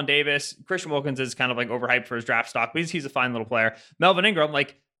 Raekwon Davis, Christian Wilkins is kind of overhyped for his draft stock, but he's a fine little player. Melvin Ingram,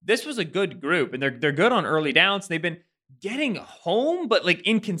 this was a good group, and they're good on early downs. They've been getting home, but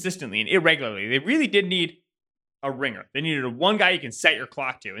inconsistently and irregularly. They really did need a ringer. They needed one guy you can set your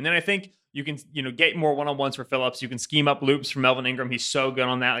clock to. And then I think you can, get more one-on-ones for Phillips. You can scheme up loops for Melvin Ingram. He's so good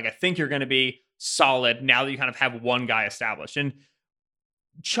on that. I think you're going to be solid now that you kind of have one guy established. And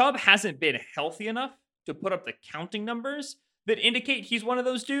Chubb hasn't been healthy enough to put up the counting numbers that indicate he's one of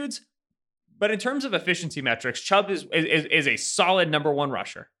those dudes. But in terms of efficiency metrics, Chubb is a solid number one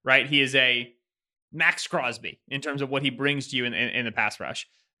rusher, right? He is a Max Crosby in terms of what he brings to you in the pass rush.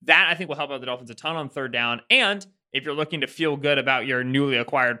 That, I think, will help out the Dolphins a ton on third down. And if you're looking to feel good about your newly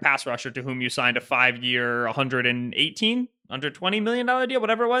acquired pass rusher to whom you signed a 5-year, $120 million deal,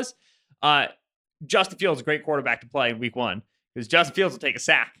 whatever it was, Justin Fields is a great quarterback to play in week one. Because Justin Fields will take a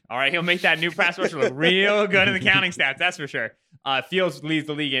sack. All right, he'll make that new pass rusher look real good in the counting stats. That's for sure. Fields leads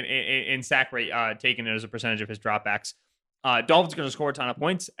the league in sack rate, taken as a percentage of his dropbacks. Dolphins are going to score a ton of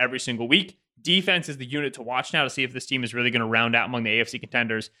points every single week. Defense is the unit to watch now to see if this team is really going to round out among the AFC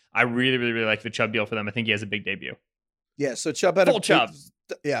contenders. I really, really, really like the Chubb deal for them. I think he has a big debut. Yeah, so Chubb had Chubb.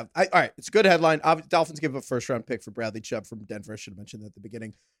 Yeah, all right. It's a good headline. Dolphins give a first-round pick for Bradley Chubb from Denver. I should have mentioned that at the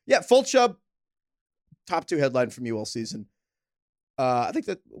beginning. Yeah, full Chubb. Top 2 headline from you all season. I think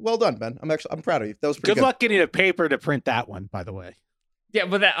that well done, Ben. I'm proud of you. That was pretty good. Good luck getting a paper to print that one, by the way. Yeah,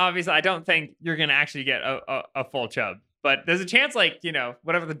 but that obviously I don't think you're going to actually get a full Chubb. But there's a chance,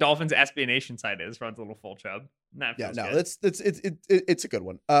 whatever the Dolphins SB Nation site is, runs a little full Chubb. Yeah, no, it's a good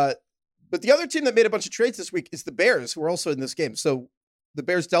one. But the other team that made a bunch of trades this week is the Bears, who are also in this game. So the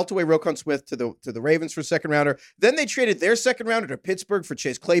Bears dealt away Roquan Smith to the Ravens for a second rounder. Then they traded their second rounder to Pittsburgh for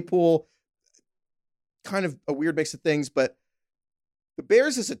Chase Claypool. Kind of a weird mix of things, but the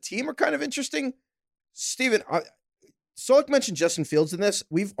Bears as a team are kind of interesting. Steven, Solik mentioned Justin Fields in this.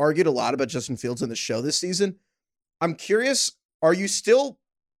 We've argued a lot about Justin Fields on the show this season. I'm curious, are you still,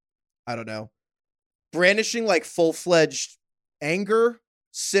 I don't know, brandishing full-fledged anger,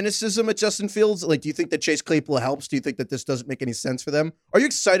 cynicism at Justin Fields? Do you think that Chase Claypool helps? Do you think that this doesn't make any sense for them? Are you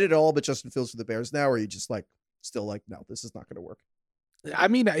excited at all about Justin Fields for the Bears now? Or are you just still no, this is not going to work? I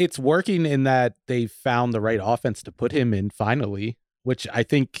mean, it's working in that they found the right offense to put him in finally, which I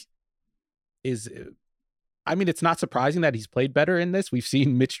think is, it's not surprising that he's played better in this. We've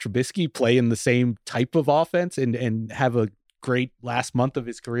seen Mitch Trubisky play in the same type of offense and have a great last month of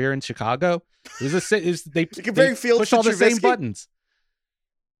his career in Chicago. They push all the same buttons.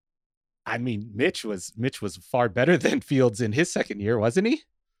 I mean, Mitch was far better than Fields in his second year, wasn't he?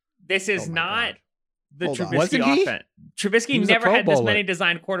 This is not the Wasn't Trubisky he? offense. Trubisky never had this many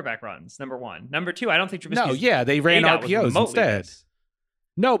designed quarterback runs, number one. Number two, I don't think Trubisky. No, yeah, they ran RPOs instead.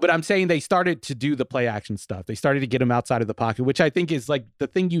 No, but I'm saying they started to do the play action stuff. They started to get him outside of the pocket, which I think is the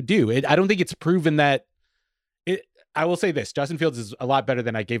thing you do. I don't think it's proven that. I will say this: Justin Fields is a lot better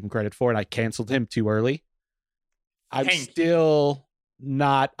than I gave him credit for, and I canceled him too early. I'm still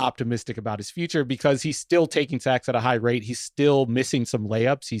not optimistic about his future because he's still taking sacks at a high rate. He's still missing some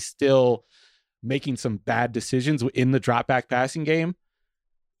layups. He's still making some bad decisions in the drop back passing game.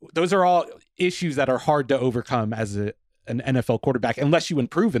 Those are all issues that are hard to overcome as an NFL quarterback unless you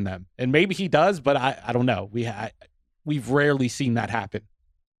improve in them. And maybe he does, but I don't know. We've rarely seen that happen.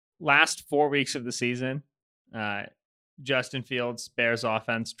 Last 4 weeks of the season, Justin Fields, Bears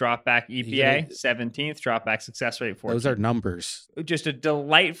offense, drop back EPA, 17th, drop back success rate, 14th. Those are numbers. Just a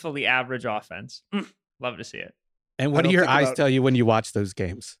delightfully average offense. Love to see it. And what do your eyes tell you when you watch those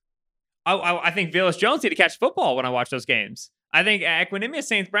games? I think Velus Jones need to catch football when I watch those games. I think Equanimous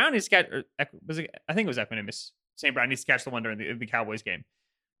St. Brown needs to catch. I think it was Equanimous St. Brown needs to catch the one during the Cowboys game.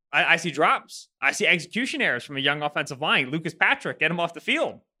 I see drops. I see execution errors from a young offensive line. Lucas Patrick, get him off the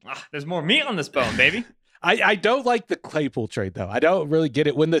field. There's more meat on this bone, baby. I don't like the Claypool trade, though. I don't really get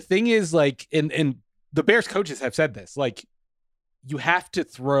it. When the thing is, and the Bears coaches have said this, you have to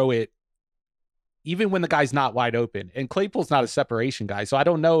throw it even when the guy's not wide open. And Claypool's not a separation guy. So I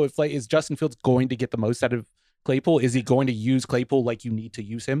don't know if is Justin Fields going to get the most out of Claypool? Is he going to use Claypool like you need to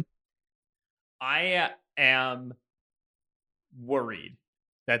use him? I am worried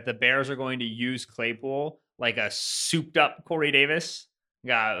that the Bears are going to use Claypool like a souped up Corey Davis. You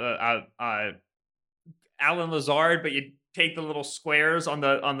got Alan Lazard, but you take the little squares on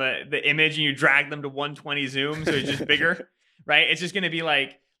the image and you drag them to 120 zoom, so it's just bigger, right? It's just going to be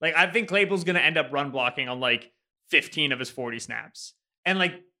like I think Claypool's going to end up run blocking on like 15 of his 40 snaps, and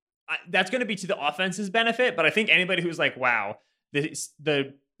like that's going to be to the offense's benefit. But I think anybody who's like, wow,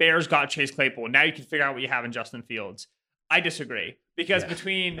 the Bears got Chase Claypool, now you can figure out what you have in Justin Fields. I disagree, because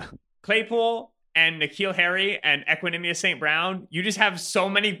between Claypool and N'Keal Harry and Equinemius St. Brown, you just have so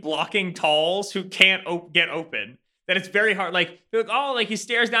many blocking talls who can't get open that it's very hard. Like, they're like, oh, like he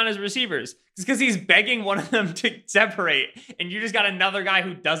stares down his receivers. It's because he's begging one of them to separate, and you just got another guy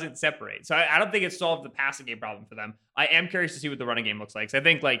who doesn't separate. So I don't think it solved the passing game problem for them. I am curious to see what the running game looks like. So I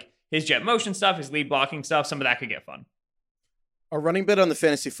think like his jet motion stuff, his lead blocking stuff, some of that could get fun. A running bit on the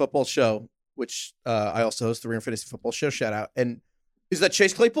Fantasy Football Show, which I also host, the Ringer Fantasy Football Show, shout out, and is that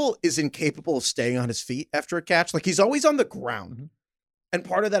Chase Claypool is incapable of staying on his feet after a catch. Like, he's always on the ground. Mm-hmm. And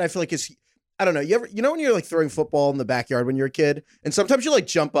part of that, I feel like, is, I don't know, you know when you're like throwing football in the backyard when you're a kid, and sometimes you like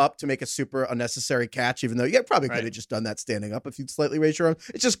jump up to make a super unnecessary catch, even though you probably could have just done that standing up if you'd slightly raised your arm.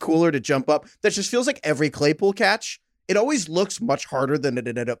 It's just cooler to jump up. That just feels like every Claypool catch, it always looks much harder than it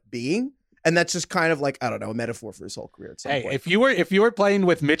ended up being. And that's just kind of like, I don't know, a metaphor for his whole career. At some point. If you were playing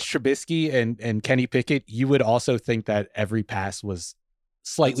with Mitch Trubisky and Kenny Pickett, you would also think that every pass was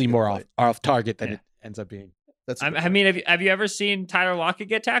slightly more off target than it ends up being. I mean, have you ever seen Tyler Lockett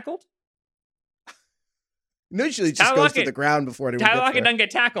get tackled? No, usually just goes to the ground before anyone Tyler Lockett doesn't get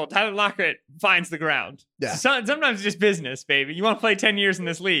tackled. Tyler Lockett finds the ground. Yeah. Sometimes it's just business, baby. You want to play 10 years in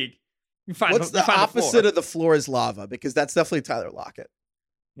this league. What's the opposite of the floor is lava? Because that's definitely Tyler Lockett.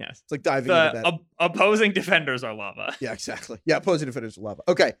 Yes. It's like diving into that. Opposing defenders are lava. Yeah, exactly. Yeah, opposing defenders are lava.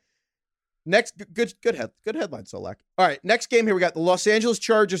 Okay. Next, good headline, Solak. All right, next game here, we got the Los Angeles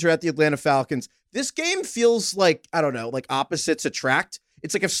Chargers are at the Atlanta Falcons. This game feels like, I don't know, like opposites attract.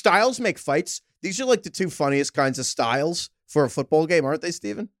 It's like if styles make fights, these are like the two funniest kinds of styles for a football game, aren't they,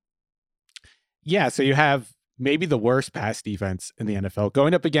 Steven? Yeah, so you have maybe the worst pass defense in the NFL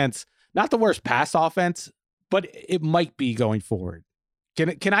going up against not the worst pass offense, but it might be going forward.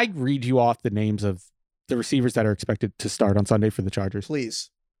 Can I read you off the names of the receivers that are expected to start on Sunday for the Chargers? Please.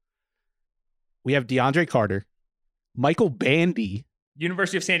 We have DeAndre Carter, Michael Bandy,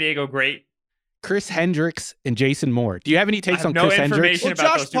 University of San Diego, great. Chris Hendricks, and Jason Moore. Do you have any takes on Chris Hendricks? Well,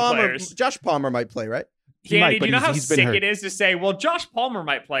 Josh Palmer might play, right? Danny, do you know how sick it is to say, well, Josh Palmer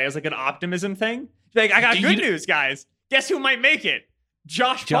might play as like an optimism thing? Like, I got good news, guys. Guess who might make it?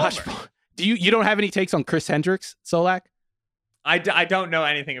 Josh Palmer. Do you don't have any takes on Chris Hendricks, Solak? I don't know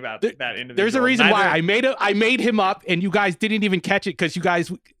anything about that individual. There's a reason why I made him up, and you guys didn't even catch it because you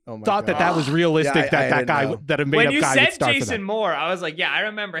guys thought that was realistic. That guy made up guy would start. When you said Jason Moore, I was like, yeah, I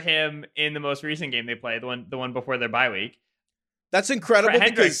remember him in the most recent game they played, the one before their bye week. That's incredible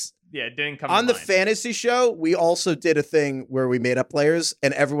because didn't come on the fantasy show. We also did a thing where we made up players,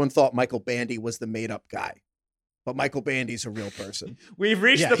 and everyone thought Michael Bandy was the made up guy. But Michael Bandy's a real person. We've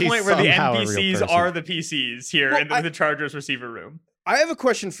reached the point where the NPCs are the PCs here in the Chargers receiver room. I have a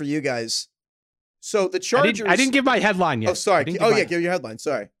question for you guys. So the Chargers... I didn't give my headline yet. Oh, sorry. Give your headline.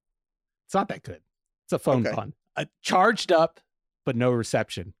 Sorry. It's not that good. It's a phone pun. Charged up, but no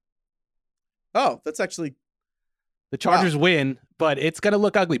reception. Oh, that's actually... The Chargers win, but it's going to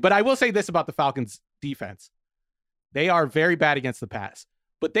look ugly. But I will say this about the Falcons' defense. They are very bad against the pass.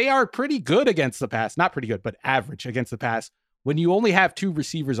 But they are pretty good against the pass. Not pretty good, but average against the pass when you only have two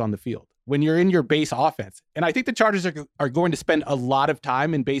receivers on the field, when you're in your base offense. And I think the Chargers are going to spend a lot of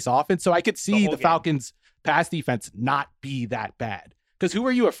time in base offense. So I could see the Falcons' pass defense not be that bad. Because who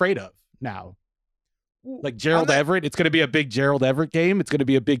are you afraid of now? Like Gerald Everett? It's going to be a big Gerald Everett game. It's going to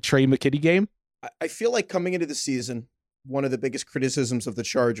be a big Trey McKitty game. I feel like coming into the season, one of the biggest criticisms of the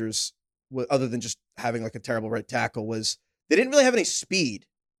Chargers, other than just having like a terrible right tackle, was they didn't really have any speed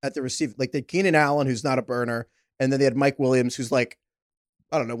at the receiver. Like they had Keenan Allen, who's not a burner, and then they had Mike Williams, who's like,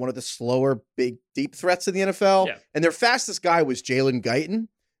 I don't know, one of the slower, big, deep threats in the NFL. Yeah. And their fastest guy was Jalen Guyton.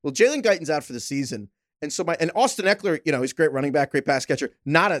 Well, Jalen Guyton's out for the season. And so and Austin Eckler, he's a great running back, great pass catcher,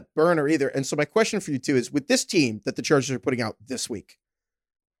 not a burner either. And so my question for you too is, with this team that the Chargers are putting out this week,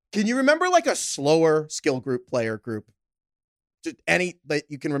 can you remember like a slower skill player group? Just any that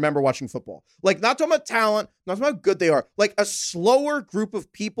you can remember watching football. Like, not talking about talent, not talking about how good they are. Like a slower group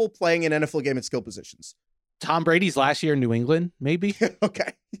of people playing an NFL game at skill positions. Tom Brady's last year in New England, maybe.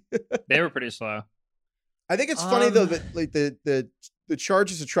 Okay. They were pretty slow. I think it's funny though that like the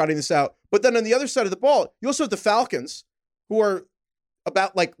Chargers are trotting this out, but then on the other side of the ball, you also have the Falcons, who are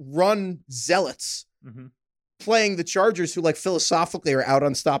about like run zealots, playing the Chargers, who like philosophically are out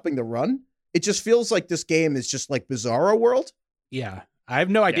on stopping the run. It just feels like this game is just like Bizarro World. Yeah. I have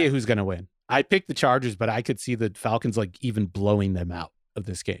no idea who's going to win. I picked the Chargers, but I could see the Falcons like even blowing them out of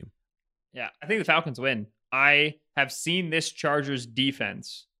this game. Yeah, I think the Falcons win. I have seen this Chargers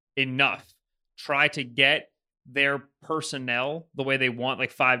defense enough try to get their personnel the way they want,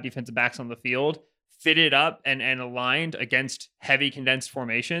 like 5 defensive backs on the field, fitted up and aligned against heavy condensed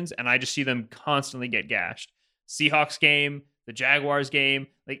formations. And I just see them constantly get gashed. Seahawks game, the Jaguars game,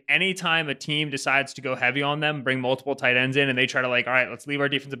 like anytime a team decides to go heavy on them, bring multiple tight ends in, and they try to like, all right, let's leave our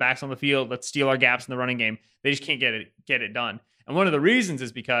defensive backs on the field, let's steal our gaps in the running game. They just can't get it done. And one of the reasons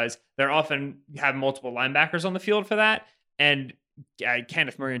is because they're often have multiple linebackers on the field for that. And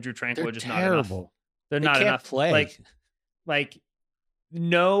Kenneth Murray and Drew Tranquil are just terrible. not enough. They're not can't enough. Play. Like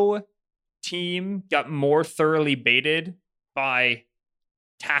no team got more thoroughly baited by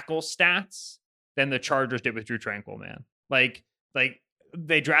tackle stats than the Chargers did with Drew Tranquil, man. Like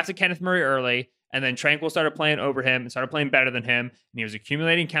they drafted Kenneth Murray early, and then Tranquil started playing over him and started playing better than him, and he was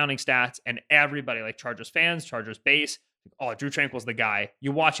accumulating counting stats, and everybody, like Chargers fans, Chargers base, oh, Drew Tranquil's the guy.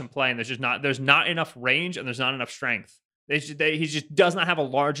 You watch him play, and there's not enough range, and there's not enough strength. He just does not have a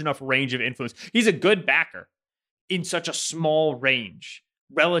large enough range of influence. He's a good backer in such a small range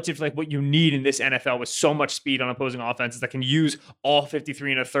relative to like what you need in this NFL with so much speed on opposing offenses that can use all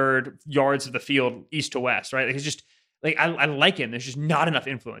 53 1/3 yards of the field east to west, right? Like he's just like, I like him. There's just not enough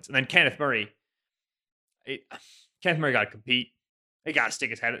influence. And then Kenneth Murray got to compete. He got to stick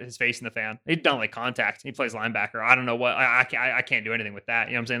his face in the fan. He don't like contact. He plays linebacker. I don't know what I can't do anything with that.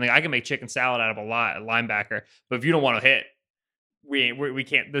 You know what I'm saying? Like I can make chicken salad out of a linebacker, but if you don't want to hit, we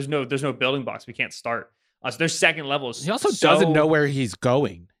can't. There's no building blocks. We can't start. So their second level is. He also doesn't know where he's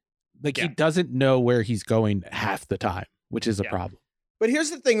going. Like he doesn't know where he's going half the time, which is a problem. But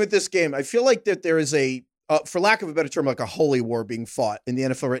here's the thing with this game. I feel like that there is a, for lack of a better term, like a holy war being fought in the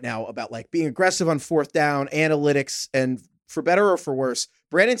NFL right now about like being aggressive on fourth down, analytics, and for better or for worse,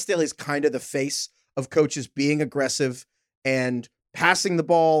 Brandon Staley's kind of the face of coaches being aggressive and passing the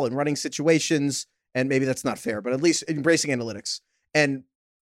ball and running situations. And maybe that's not fair, but at least embracing analytics. And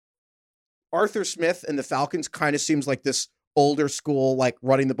Arthur Smith and the Falcons kind of seems like this older school, like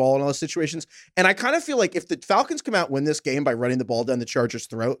running the ball in all those situations. And I kind of feel like if the Falcons come out and win this game by running the ball down the Chargers'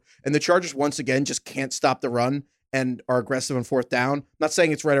 throat, and the Chargers once again just can't stop the run and are aggressive on fourth down, I'm not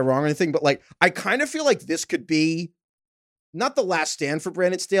saying it's right or wrong or anything, but like I kind of feel like this could be not the last stand for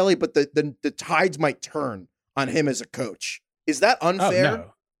Brandon Staley, but the tides might turn on him as a coach. Is that unfair?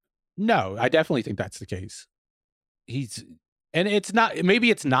 Oh, no, I definitely think that's the case. And it's not, maybe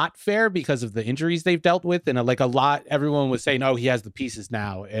it's not fair because of the injuries they've dealt with. And everyone was saying, oh, he has the pieces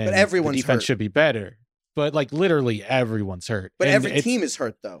now. And but everyone's the defense hurt. Should be better. But like literally everyone's hurt. But and every team is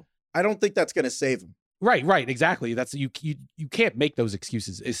hurt though. I don't think that's going to save him. Right. Exactly. That's you can't make those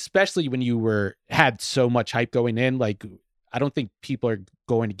excuses, especially when you had so much hype going in. Like, I don't think people are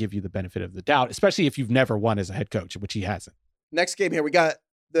going to give you the benefit of the doubt, especially if you've never won as a head coach, which he hasn't. Next game here, we got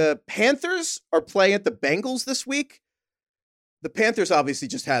the Panthers are playing at the Bengals this week. The Panthers obviously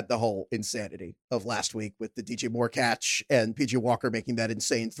just had the whole insanity of last week with the DJ Moore catch and PJ Walker making that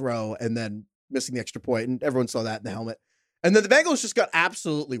insane throw and then missing the extra point, and everyone saw that in the helmet. And then the Bengals just got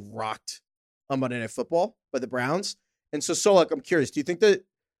absolutely rocked on Monday Night Football by the Browns. And so Solak, I'm curious, who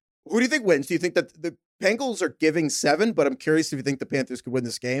do you think wins? Do you think that the Bengals are giving 7, but I'm curious if you think the Panthers could win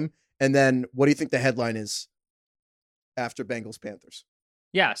this game? And then what do you think the headline is after Bengals-Panthers?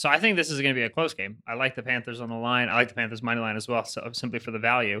 Yeah, so I think this is going to be a close game. I like the Panthers on the line. I like the Panthers money line as well, so simply for the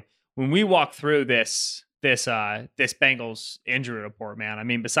value. When we walk through this Bengals injury report, man, I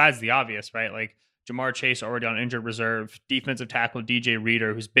mean, besides the obvious, right? Like Jamar Chase already on injured reserve, defensive tackle DJ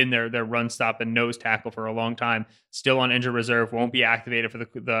Reader, who's been their run stop and nose tackle for a long time, still on injured reserve, won't be activated for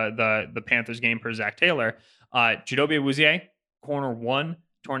the Panthers game per Zach Taylor. Chidobe Awuzie, corner 1,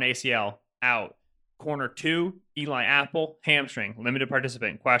 torn ACL, out. Corner 2, Eli Apple, hamstring, limited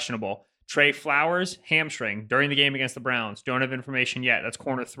participant, questionable. Trey Flowers, hamstring during the game against the Browns. Don't have information yet. That's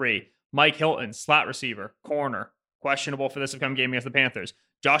corner 3. Mike Hilton, slot receiver, corner, questionable for this upcoming game against the Panthers.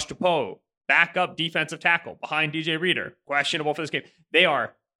 Josh Dupo, backup defensive tackle behind DJ Reader, questionable for this game. They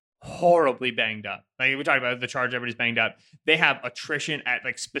are horribly banged up. Like we talked about the Chargers, everybody's banged up. They have attrition at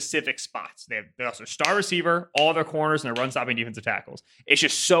like specific spots. They also star receiver, all their corners, and their run stopping defensive tackles. It's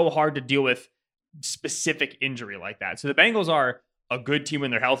just so hard to deal with specific injury like that. So the Bengals are a good team when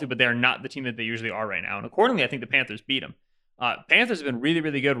they're healthy, but they're not the team that they usually are right now. And accordingly, I think the Panthers beat them. Panthers have been really,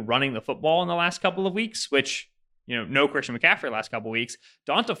 really good running the football in the last couple of weeks, which, no Christian McCaffrey last couple of weeks.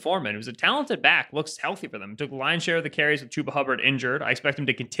 Donta Foreman, who's a talented back, looks healthy for them. Took the lion's share of the carries with Chuba Hubbard injured. I expect him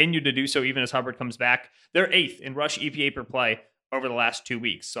to continue to do so even as Hubbard comes back. They're 8th in rush EPA per play over the last 2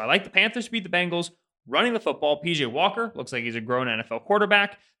 weeks. So I like the Panthers to beat the Bengals. Running the football, PJ Walker looks like he's a grown NFL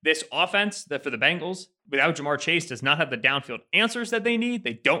quarterback. This offense that for the Bengals, without Jamar Chase, does not have the downfield answers that they need.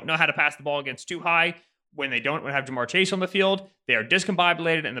 They don't know how to pass the ball against too high. When they don't have Jamar Chase on the field, they are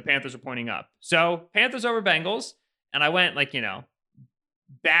discombobulated, and the Panthers are pointing up. So Panthers over Bengals, and I went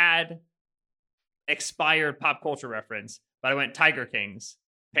bad expired pop culture reference, but I went Tiger Kings.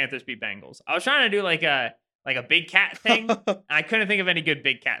 Panthers beat Bengals. I was trying to do like a big cat thing. And I couldn't think of any good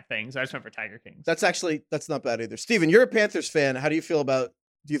big cat things. I just went for Tiger Kings. That's not bad either. Steven, you're a Panthers fan. How do you feel about,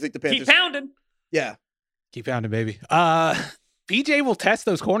 do you think the Panthers? Keep pounding. Yeah. Keep pounding, baby. PJ will test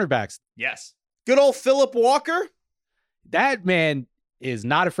those cornerbacks. Yes. Good old Philip Walker. That man is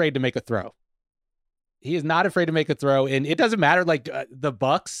not afraid to make a throw. He is not afraid to make a throw. And it doesn't matter. Like the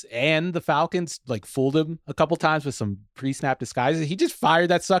Bucs and the Falcons fooled him a couple times with some pre-snap disguises. He just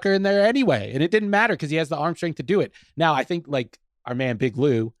fired that sucker in there anyway. And it didn't matter because he has the arm strength to do it. Now, I think our man, Big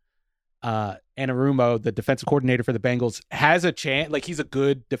Lou, Anarumo, the defensive coordinator for the Bengals, has a chance. He's a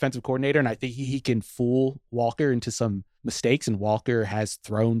good defensive coordinator. And I think he can fool Walker into some mistakes. And Walker has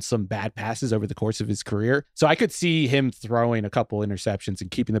thrown some bad passes over the course of his career. So I could see him throwing a couple interceptions and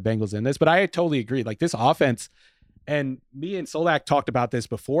keeping the Bengals in this. But I totally agree. This offense, and me and Solak talked about this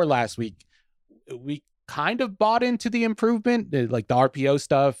before last week. We kind of bought into the improvement, the RPO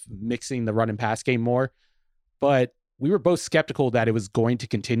stuff, mixing the run and pass game more. But we were both skeptical that it was going to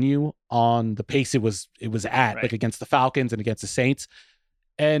continue on the pace it was at, right, against the Falcons and against the Saints.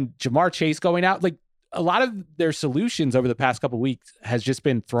 And Jamar Chase going out, a lot of their solutions over the past couple of weeks has just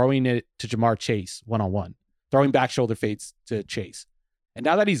been throwing it to Jamar Chase one-on-one, throwing back shoulder fades to Chase. And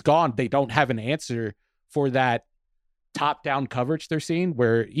now that he's gone, they don't have an answer for that top-down coverage they're seeing,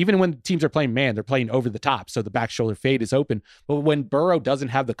 where even when teams are playing man, they're playing over the top, so the back shoulder fade is open. But when Burrow doesn't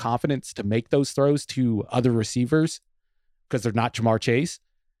have the confidence to make those throws to other receivers because they're not Jamar Chase,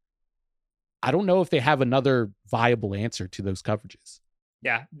 I don't know if they have another viable answer to those coverages.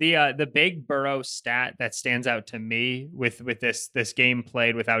 Yeah, the big Burrow stat that stands out to me with this game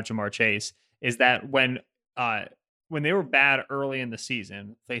played without Jamar Chase is that when they were bad early in the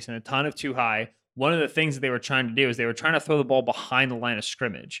season, facing a ton of too high, one of the things that they were trying to do is they were trying to throw the ball behind the line of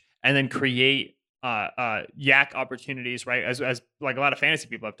scrimmage and then create yak opportunities, right? As a lot of fantasy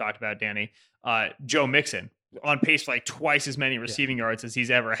people have talked about, Danny, Joe Mixon on pace for twice as many receiving yards as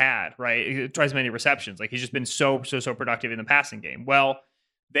he's ever had, right? Twice as many receptions. He's just been so productive in the passing game. Well,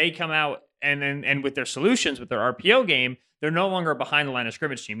 they come out and with their solutions, with their RPO game, they're no longer behind the line of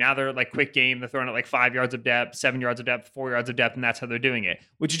scrimmage team. Now they're quick game. They're throwing it 5 yards of depth, 7 yards of depth, 4 yards of depth, and that's how they're doing it,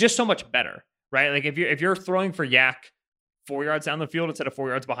 which is just so much better, right? If you're throwing for yak 4 yards down the field instead of 4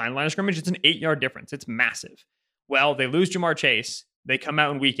 yards behind the line of scrimmage, it's an 8-yard difference. It's massive. Well, they lose Jamar Chase. They come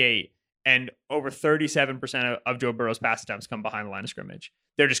out in week 8, and over 37% of Joe Burrow's pass attempts come behind the line of scrimmage.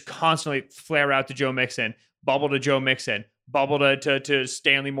 They're just constantly flare out to Joe Mixon, bubble to Joe Mixon, bubble to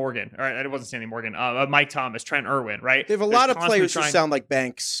Stanley Morgan. Or it wasn't Stanley Morgan. Mike Thomas, Trent Irwin, right? They have a lot of players who sound like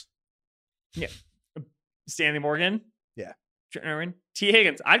Banks. Yeah. Stanley Morgan. Yeah. Trent Irwin. T.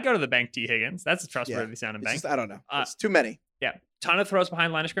 Higgins. I'd go to the bank T. Higgins. That's a trustworthy sounding bank. I don't know. It's too many. Yeah. Ton of throws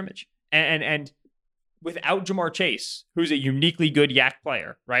behind line of scrimmage. And without Jamar Chase, who's a uniquely good yak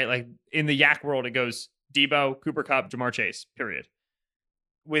player, right? In the yak world, it goes Debo, Cooper Kupp, Jamar Chase, period.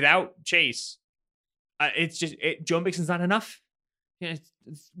 Without Chase, it's just Joe Mixon's not enough.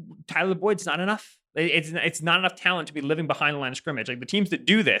 Tyler Boyd's not enough. It's not enough talent to be living behind the line of scrimmage. The teams that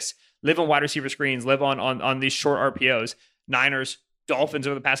do this live on wide receiver screens, live on these short RPOs. Niners, Dolphins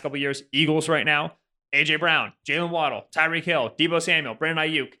over the past couple of years, Eagles right now, AJ Brown, Jalen Waddle, Tyreek Hill, Debo Samuel, Brandon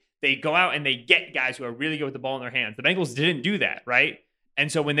Ayuk. They go out and they get guys who are really good with the ball in their hands. The Bengals didn't do that, right?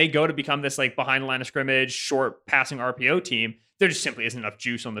 And so when they go to become this behind the line of scrimmage, short passing RPO team, there just simply isn't enough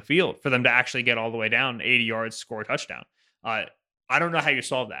juice on the field for them to actually get all the way down 80 yards, score a touchdown. I don't know how you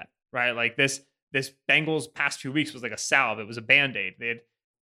solve that, right? This Bengals past few weeks was like a salve. It was a Band-Aid. They had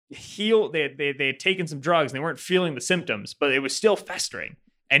healed, they had taken some drugs and they weren't feeling the symptoms, but it was still festering.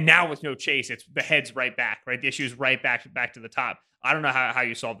 And now with no Chase, it's the head's right back, right? The issue is right back to the top. I don't know how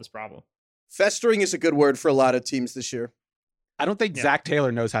you solve this problem. Festering is a good word for a lot of teams this year. I don't think Zach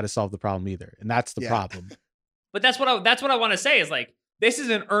Taylor knows how to solve the problem either, and that's the problem. But that's what I want to say is this is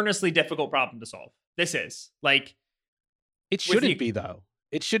an earnestly difficult problem to solve. This is it shouldn't be though.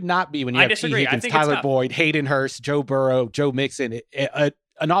 It should not be when you I have disagree. T. Higgins, Tyler Boyd, Hayden Hurst, Joe Burrow, Joe Mixon, an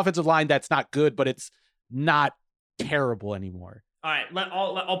offensive line that's not good, but it's not terrible anymore. All right,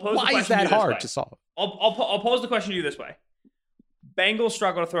 I'll pose. Why the question is that to you hard this to solve? I'll pose the question to you this way: Bengals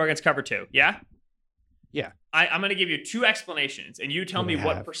struggle to throw against cover 2. Yeah. Yeah. I'm going to give you 2 explanations, and you tell me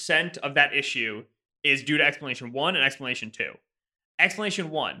what % of that issue is due to explanation 1 and explanation 2. Explanation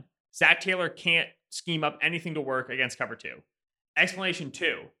 1, Zach Taylor can't scheme up anything to work against cover 2. Explanation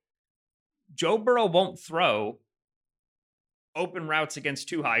 2, Joe Burrow won't throw open routes against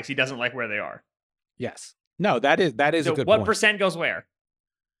too high because he doesn't like where they are. Yes. No, that is So a good what point. percent goes where?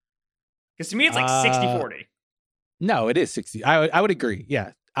 Because to me, it's like 60-40. No, it is 60. I would agree.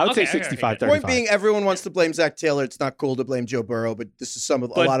 Yeah. I would say 65-35. Point being, everyone wants to blame Zach Taylor. It's not cool to blame Joe Burrow, but this is a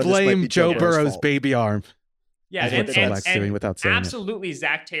lot of this might blame be Joe Burrow's Burrow's fault. baby arm. Yeah, That's what doing without saying absolutely,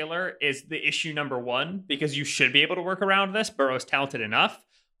 Zach Taylor is the issue number 1 because you should be able to work around this. Burrow's talented enough,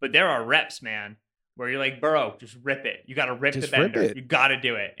 but there are reps, man, where you're like, Burrow, just rip it. You got to rip the bender. You got to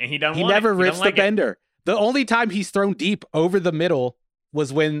do it, and he doesn't. He never rips the bender. The only time he's thrown deep over the middle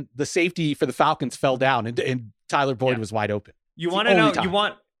was when the safety for the Falcons fell down and Tyler Boyd was wide open. You want to know?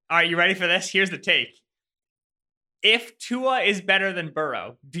 All right, you ready for this? Here's the take. If Tua is better than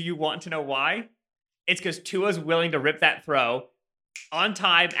Burrow, do you want to know why? It's because Tua's willing to rip that throw on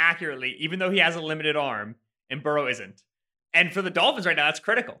time, accurately, even though he has a limited arm, and Burrow isn't. And for the Dolphins right now, that's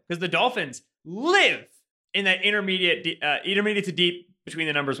critical because the Dolphins live in that intermediate to deep between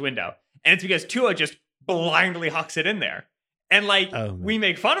the numbers window. And it's because Tua just blindly hucks it in there. And we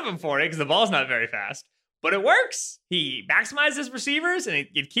make fun of him for it because the ball's not very fast, but it works. He maximizes receivers and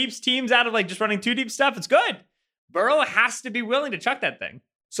it keeps teams out of just running too deep stuff. It's good. Burrow has to be willing to chuck that thing.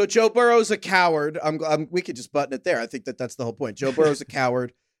 So Joe Burrow's a coward. We could just button it there. I think that's the whole point. Joe Burrow's a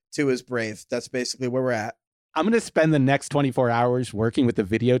coward. Tua's brave. That's basically where we're at. I'm going to spend the next 24 hours working with the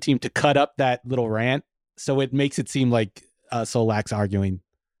video team to cut up that little rant so it makes it seem like Solak's arguing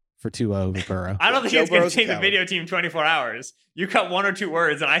for Tua over Burrow. I don't think it's going to take the video team 24 hours. You cut 1 or 2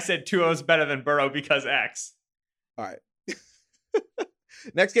 words, and I said Tua's better than Burrow because X. All right.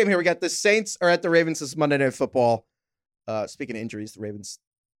 Next game here, we got the Saints are at the Ravens. This is Monday Night Football. Speaking of injuries, the Ravens,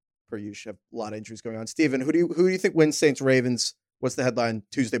 per usual, have a lot of injuries going on. Steven, who do you think wins Saints-Ravens? What's the headline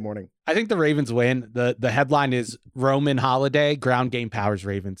Tuesday morning? I think the Ravens win. The headline is Roman Holiday, ground game powers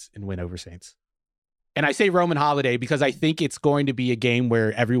Ravens and win over Saints. And I say Roman Holiday because I think it's going to be a game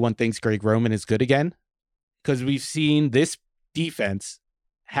where everyone thinks Greg Roman is good again. Because we've seen this defense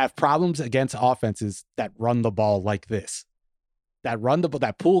have problems against offenses that run the ball like this. That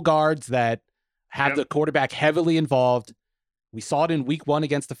pull guards, that have the quarterback heavily involved. We saw it in week 1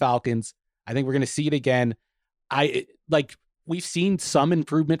 against the Falcons. I think we're going to see it again. We've seen some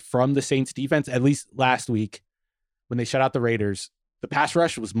improvement from the Saints defense, at least last week when they shut out the Raiders. The pass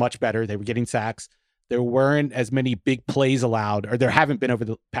rush was much better. They were getting sacks. There weren't as many big plays allowed, or there haven't been over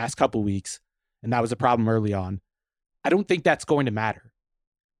the past couple weeks, and that was a problem early on. I don't think that's going to matter.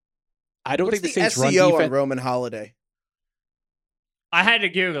 I don't think the Saints run defense on Roman Holiday. I had to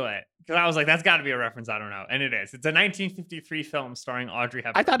Google it because I was like, that's got to be a reference. I don't know. And it is. It's a 1953 film starring Audrey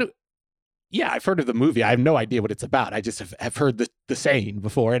Hepburn. I thought I've heard of the movie. I have no idea what it's about. I just have heard the saying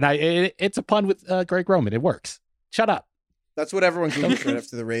before. And it's a pun with Greg Roman. It works. Shut up. That's what everyone Googles right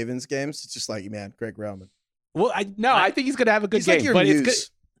after the Ravens games. It's just like, man, Greg Roman. Well, I think he's going to have a good game. Like your muse. It's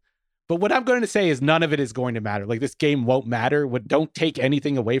good. But what I'm going to say is none of it is going to matter. This game won't matter. Don't take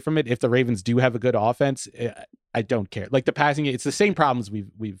anything away from it. If the Ravens do have a good offense, I don't care. The passing, it's the same problems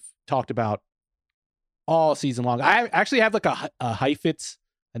we've talked about all season long. I actually have a Heifetz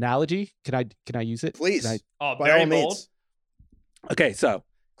analogy. Can I use it? Please. By all means. Okay, so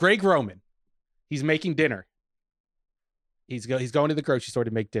Greg Roman, he's making dinner. He's going to the grocery store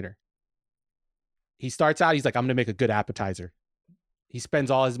to make dinner. He starts out, he's like, I'm going to make a good appetizer. He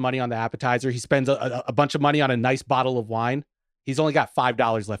spends all his money on the appetizer. He spends a bunch of money on a nice bottle of wine. He's only got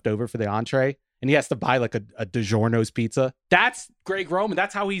 $5 left over for the entree, and he has to buy a DiGiorno's pizza. That's Greg Roman.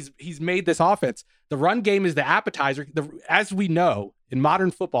 That's how he's made this offense. The run game is the appetizer. As we know, in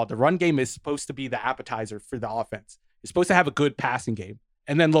modern football, the run game is supposed to be the appetizer for the offense. You're supposed to have a good passing game.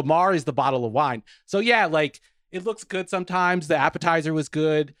 And then Lamar is the bottle of wine. So yeah, it looks good sometimes. The appetizer was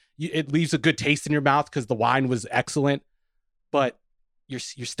good. It leaves a good taste in your mouth because the wine was excellent. But you're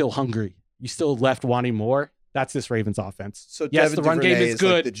still hungry. You still left wanting more. That's this Ravens offense. So yes, Devin the run game DuVernay is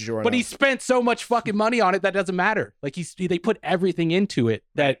good, like but he spent so much fucking money on it that doesn't matter. They put everything into it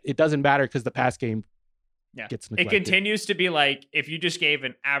that it doesn't matter because the pass game gets neglected. It continues to be if you just gave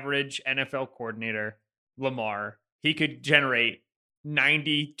an average NFL coordinator Lamar, he could generate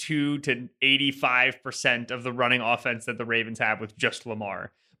 92 to 85% of the running offense that the Ravens have with just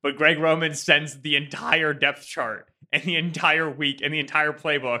Lamar. But Greg Roman sends the entire depth chart and the entire week and the entire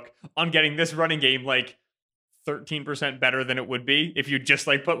playbook on getting this running game 13% better than it would be if you just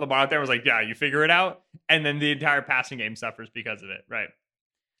put Lamar out there and was yeah, you figure it out. And then the entire passing game suffers because of it. Right.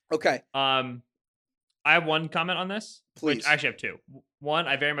 Okay. I have one comment on this. Please. I actually have two. One,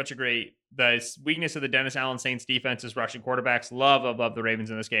 I very much agree. The weakness of the Dennis Allen Saints defense is rushing quarterbacks. Love the Ravens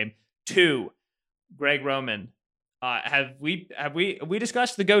in this game. 2, Greg Roman. Have we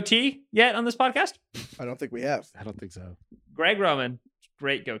discussed the goatee yet on this podcast? I don't think we have. I don't think so. Greg Roman,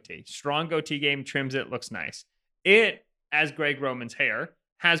 great goatee. Strong goatee game, trims it, looks nice. It, as Greg Roman's hair,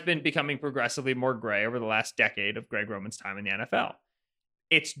 has been becoming progressively more gray over the last decade of Greg Roman's time in the NFL.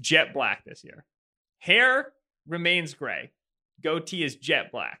 It's jet black this year. Hair remains gray. Goatee is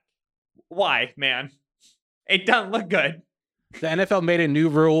jet black. Why, man? It doesn't look good. The NFL made a new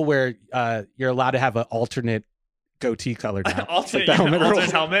rule where you're allowed to have an alternate goatee color now. alternate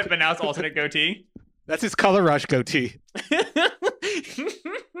helmet, but now it's alternate goatee. That's his color rush goatee.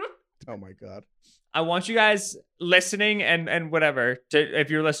 Oh my God. I want you guys listening and whatever, if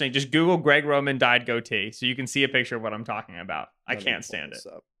you're listening, just Google Greg Roman dyed goatee so you can see a picture of what I'm talking about. I can't stand it.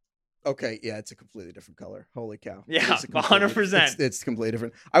 Okay, yeah, it's a completely different color. Holy cow. Yeah, 100%. It's completely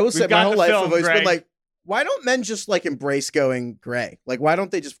different. I will say my whole life I've always been like, why don't men just like embrace going gray? Like, why don't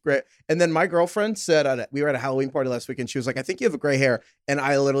they just gray? And then my girlfriend said, we were at a Halloween party last week, and she was like, I think you have a gray hair. And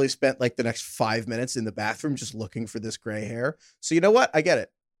I literally spent like the next 5 minutes in the bathroom just looking for this gray hair. So you know what? I get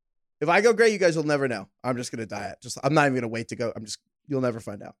it. If I go gray, you guys will never know. I'm just going to dye it. I'm not even going to wait to go. You'll never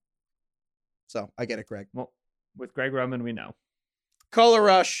find out. So I get it, Greg. Well, with Greg Roman, we know. Color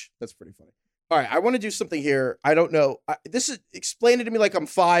rush. That's pretty funny. All right. I want to do something here. I don't know. Explain it to me like I'm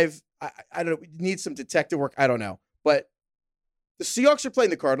 5. I don't know. We need some detective work. I don't know. But the Seahawks are playing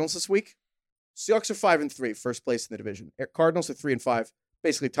the Cardinals this week. Seahawks are 5-3, first place in the division. Cardinals are 3-5,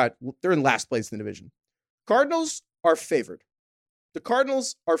 basically tied. They're in last place in the division. Cardinals are favored. The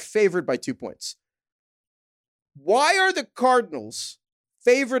Cardinals are favored by 2 points. Why are the Cardinals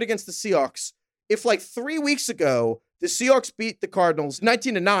favored against the Seahawks if like 3 weeks ago, the Seahawks beat the Cardinals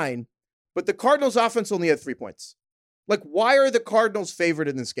 19-9, but the Cardinals offense only had 3 points? Like, why are the Cardinals favored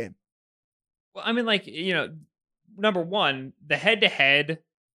in this game? Well, I mean, like, number one, the head-to-head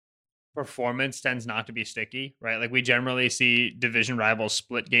performance tends not to be sticky, right? Like, we generally see division rivals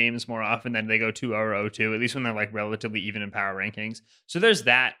split games more often than they go 2-0 or 0-2, at least when they're like relatively even in power rankings. So there's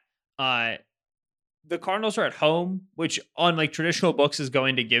that. The Cardinals are at home, which on like traditional books is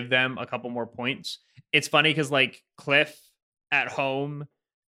going to give them a couple more points. It's funny because like Cliff at home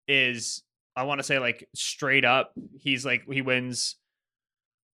is, I want to say like straight up, he wins.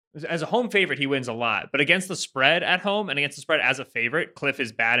 As a home favorite, he wins a lot. But against the spread at home and against the spread as a favorite, Cliff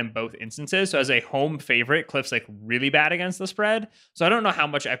is bad in both instances. So as a home favorite, Cliff's like really bad against the spread. So I don't know how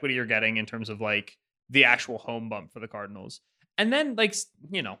much equity you're getting in terms of like the actual home bump for the Cardinals. And then like,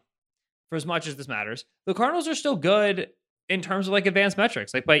 for as much as this matters, the Cardinals are still good in terms of like advanced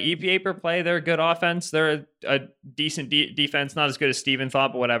metrics. Like by EPA per play, they're a good offense. They're a decent defense, not as good as Steven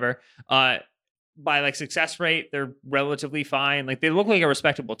thought, but whatever. By like success rate, they're relatively fine. Like they look like a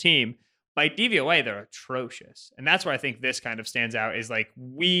respectable team. By DVOA, they're atrocious. And that's where I think this kind of stands out is like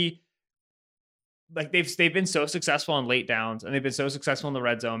they've been so successful on late downs and they've been so successful in the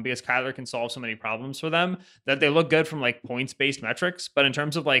red zone because Kyler can solve so many problems for them that they look good from like points-based metrics. But in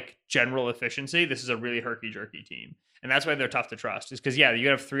terms of like general efficiency, this is a really herky-jerky team. And that's why they're tough to trust is because, yeah, you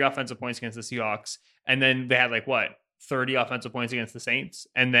have 3 offensive points against the Seahawks and then they had like 30 offensive points against the Saints,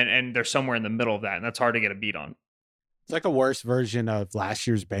 and they're somewhere in the middle of that, and that's hard to get a beat on. It's like a worse version of last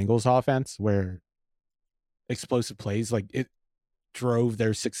year's Bengals offense where explosive plays, like it drove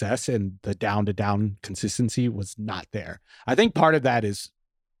their success and the down-to-down consistency was not there. I think part of that is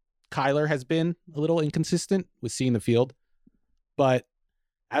Kyler has been a little inconsistent with seeing the field, but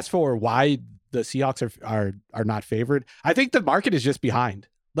as for why the Seahawks are not favored, I think the market is just behind.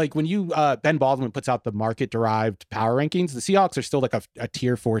 Like when Ben Baldwin puts out the market-derived power rankings, the Seahawks are still like a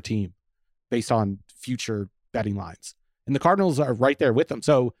tier 4 team based on future betting lines. And the Cardinals are right there with them.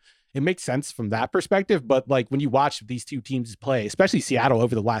 So it makes sense from that perspective. But like when you watch these two teams play, especially Seattle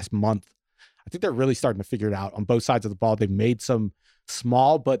over the last month, I think they're really starting to figure it out on both sides of the ball. They've made some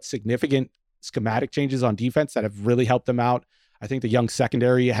small but significant schematic changes on defense that have really helped them out. I think the young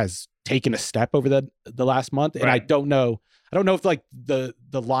secondary has taken a step over the last month. And right. I don't know if like the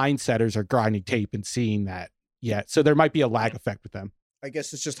line setters are grinding tape and seeing that yet. So there might be a lag effect with them. I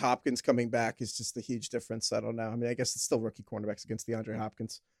guess it's just Hopkins coming back is just a huge difference. I don't know. I mean, I guess it's still rookie cornerbacks against DeAndre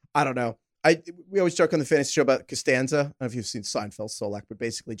Hopkins. I don't know. We always joke on the fantasy show about Costanza. I don't know if you've seen Seinfeld, Solak, but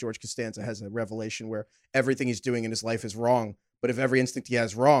basically George Costanza has a revelation where everything he's doing in his life is wrong. But if every instinct he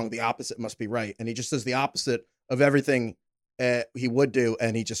has wrong, the opposite must be right. And he just does the opposite of everything he would do,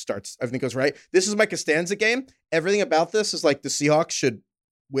 and he just starts, everything goes right. This is my Costanza game. Everything about this is like the Seahawks should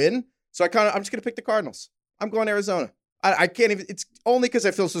win. So I'm just going to pick the Cardinals. I'm going Arizona. I can't even, it's only because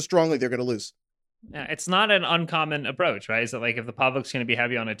I feel so strongly they're going to lose. Yeah, it's not an uncommon approach, right? Is that like if the public's going to be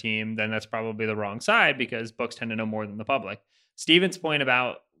heavy on a team, then that's probably the wrong side because books tend to know more than the public. Steven's point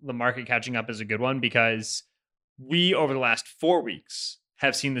about the market catching up is a good one because we, over the last 4 weeks,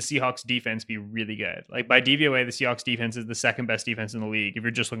 have seen the Seahawks defense be really good. Like by DVOA, the Seahawks defense is the second best defense in the league if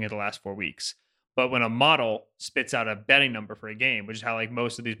you're just looking at the last 4 weeks. But when a model spits out a betting number for a game, which is how like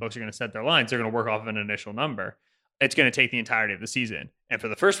most of these books are going to set their lines, they're going to work off of an initial number. It's going to take the entirety of the season. And for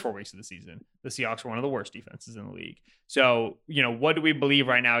the first 4 weeks of the season, the Seahawks were one of the worst defenses in the league. So, what do we believe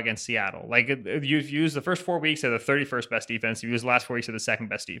right now against Seattle? Like if you've used the first 4 weeks, they're the 31st best defense. You've used the last 4 weeks, they're the second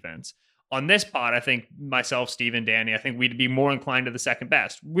best defense. On this pod, I think myself, Steven, Danny, I think we'd be more inclined to the second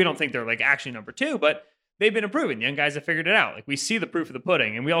best. We don't think they're like actually number 2, but they've been improving. The young guys have figured it out. Like we see the proof of the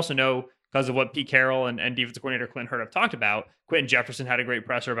pudding. And we also know because of what Pete Carroll and defensive coordinator Clint Hurd have talked about. Quentin Jefferson had a great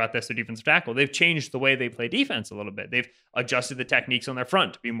presser about this, their defensive tackle. They've changed the way they play defense a little bit. They've adjusted the techniques on their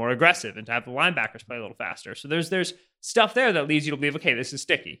front to be more aggressive and to have the linebackers play a little faster. So there's stuff there that leads you to believe, okay, this is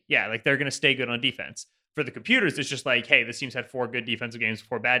sticky. Yeah, like they're going to stay good on defense. For the computers, it's just like, hey, this team's had 4 good defensive games,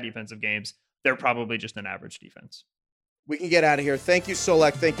 4 bad defensive games. They're probably just an average defense. We can get out of here. Thank you,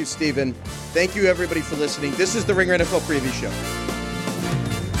 Solak. Thank you, Steven. Thank you, everybody, for listening. This is the Ringer NFL Preview Show.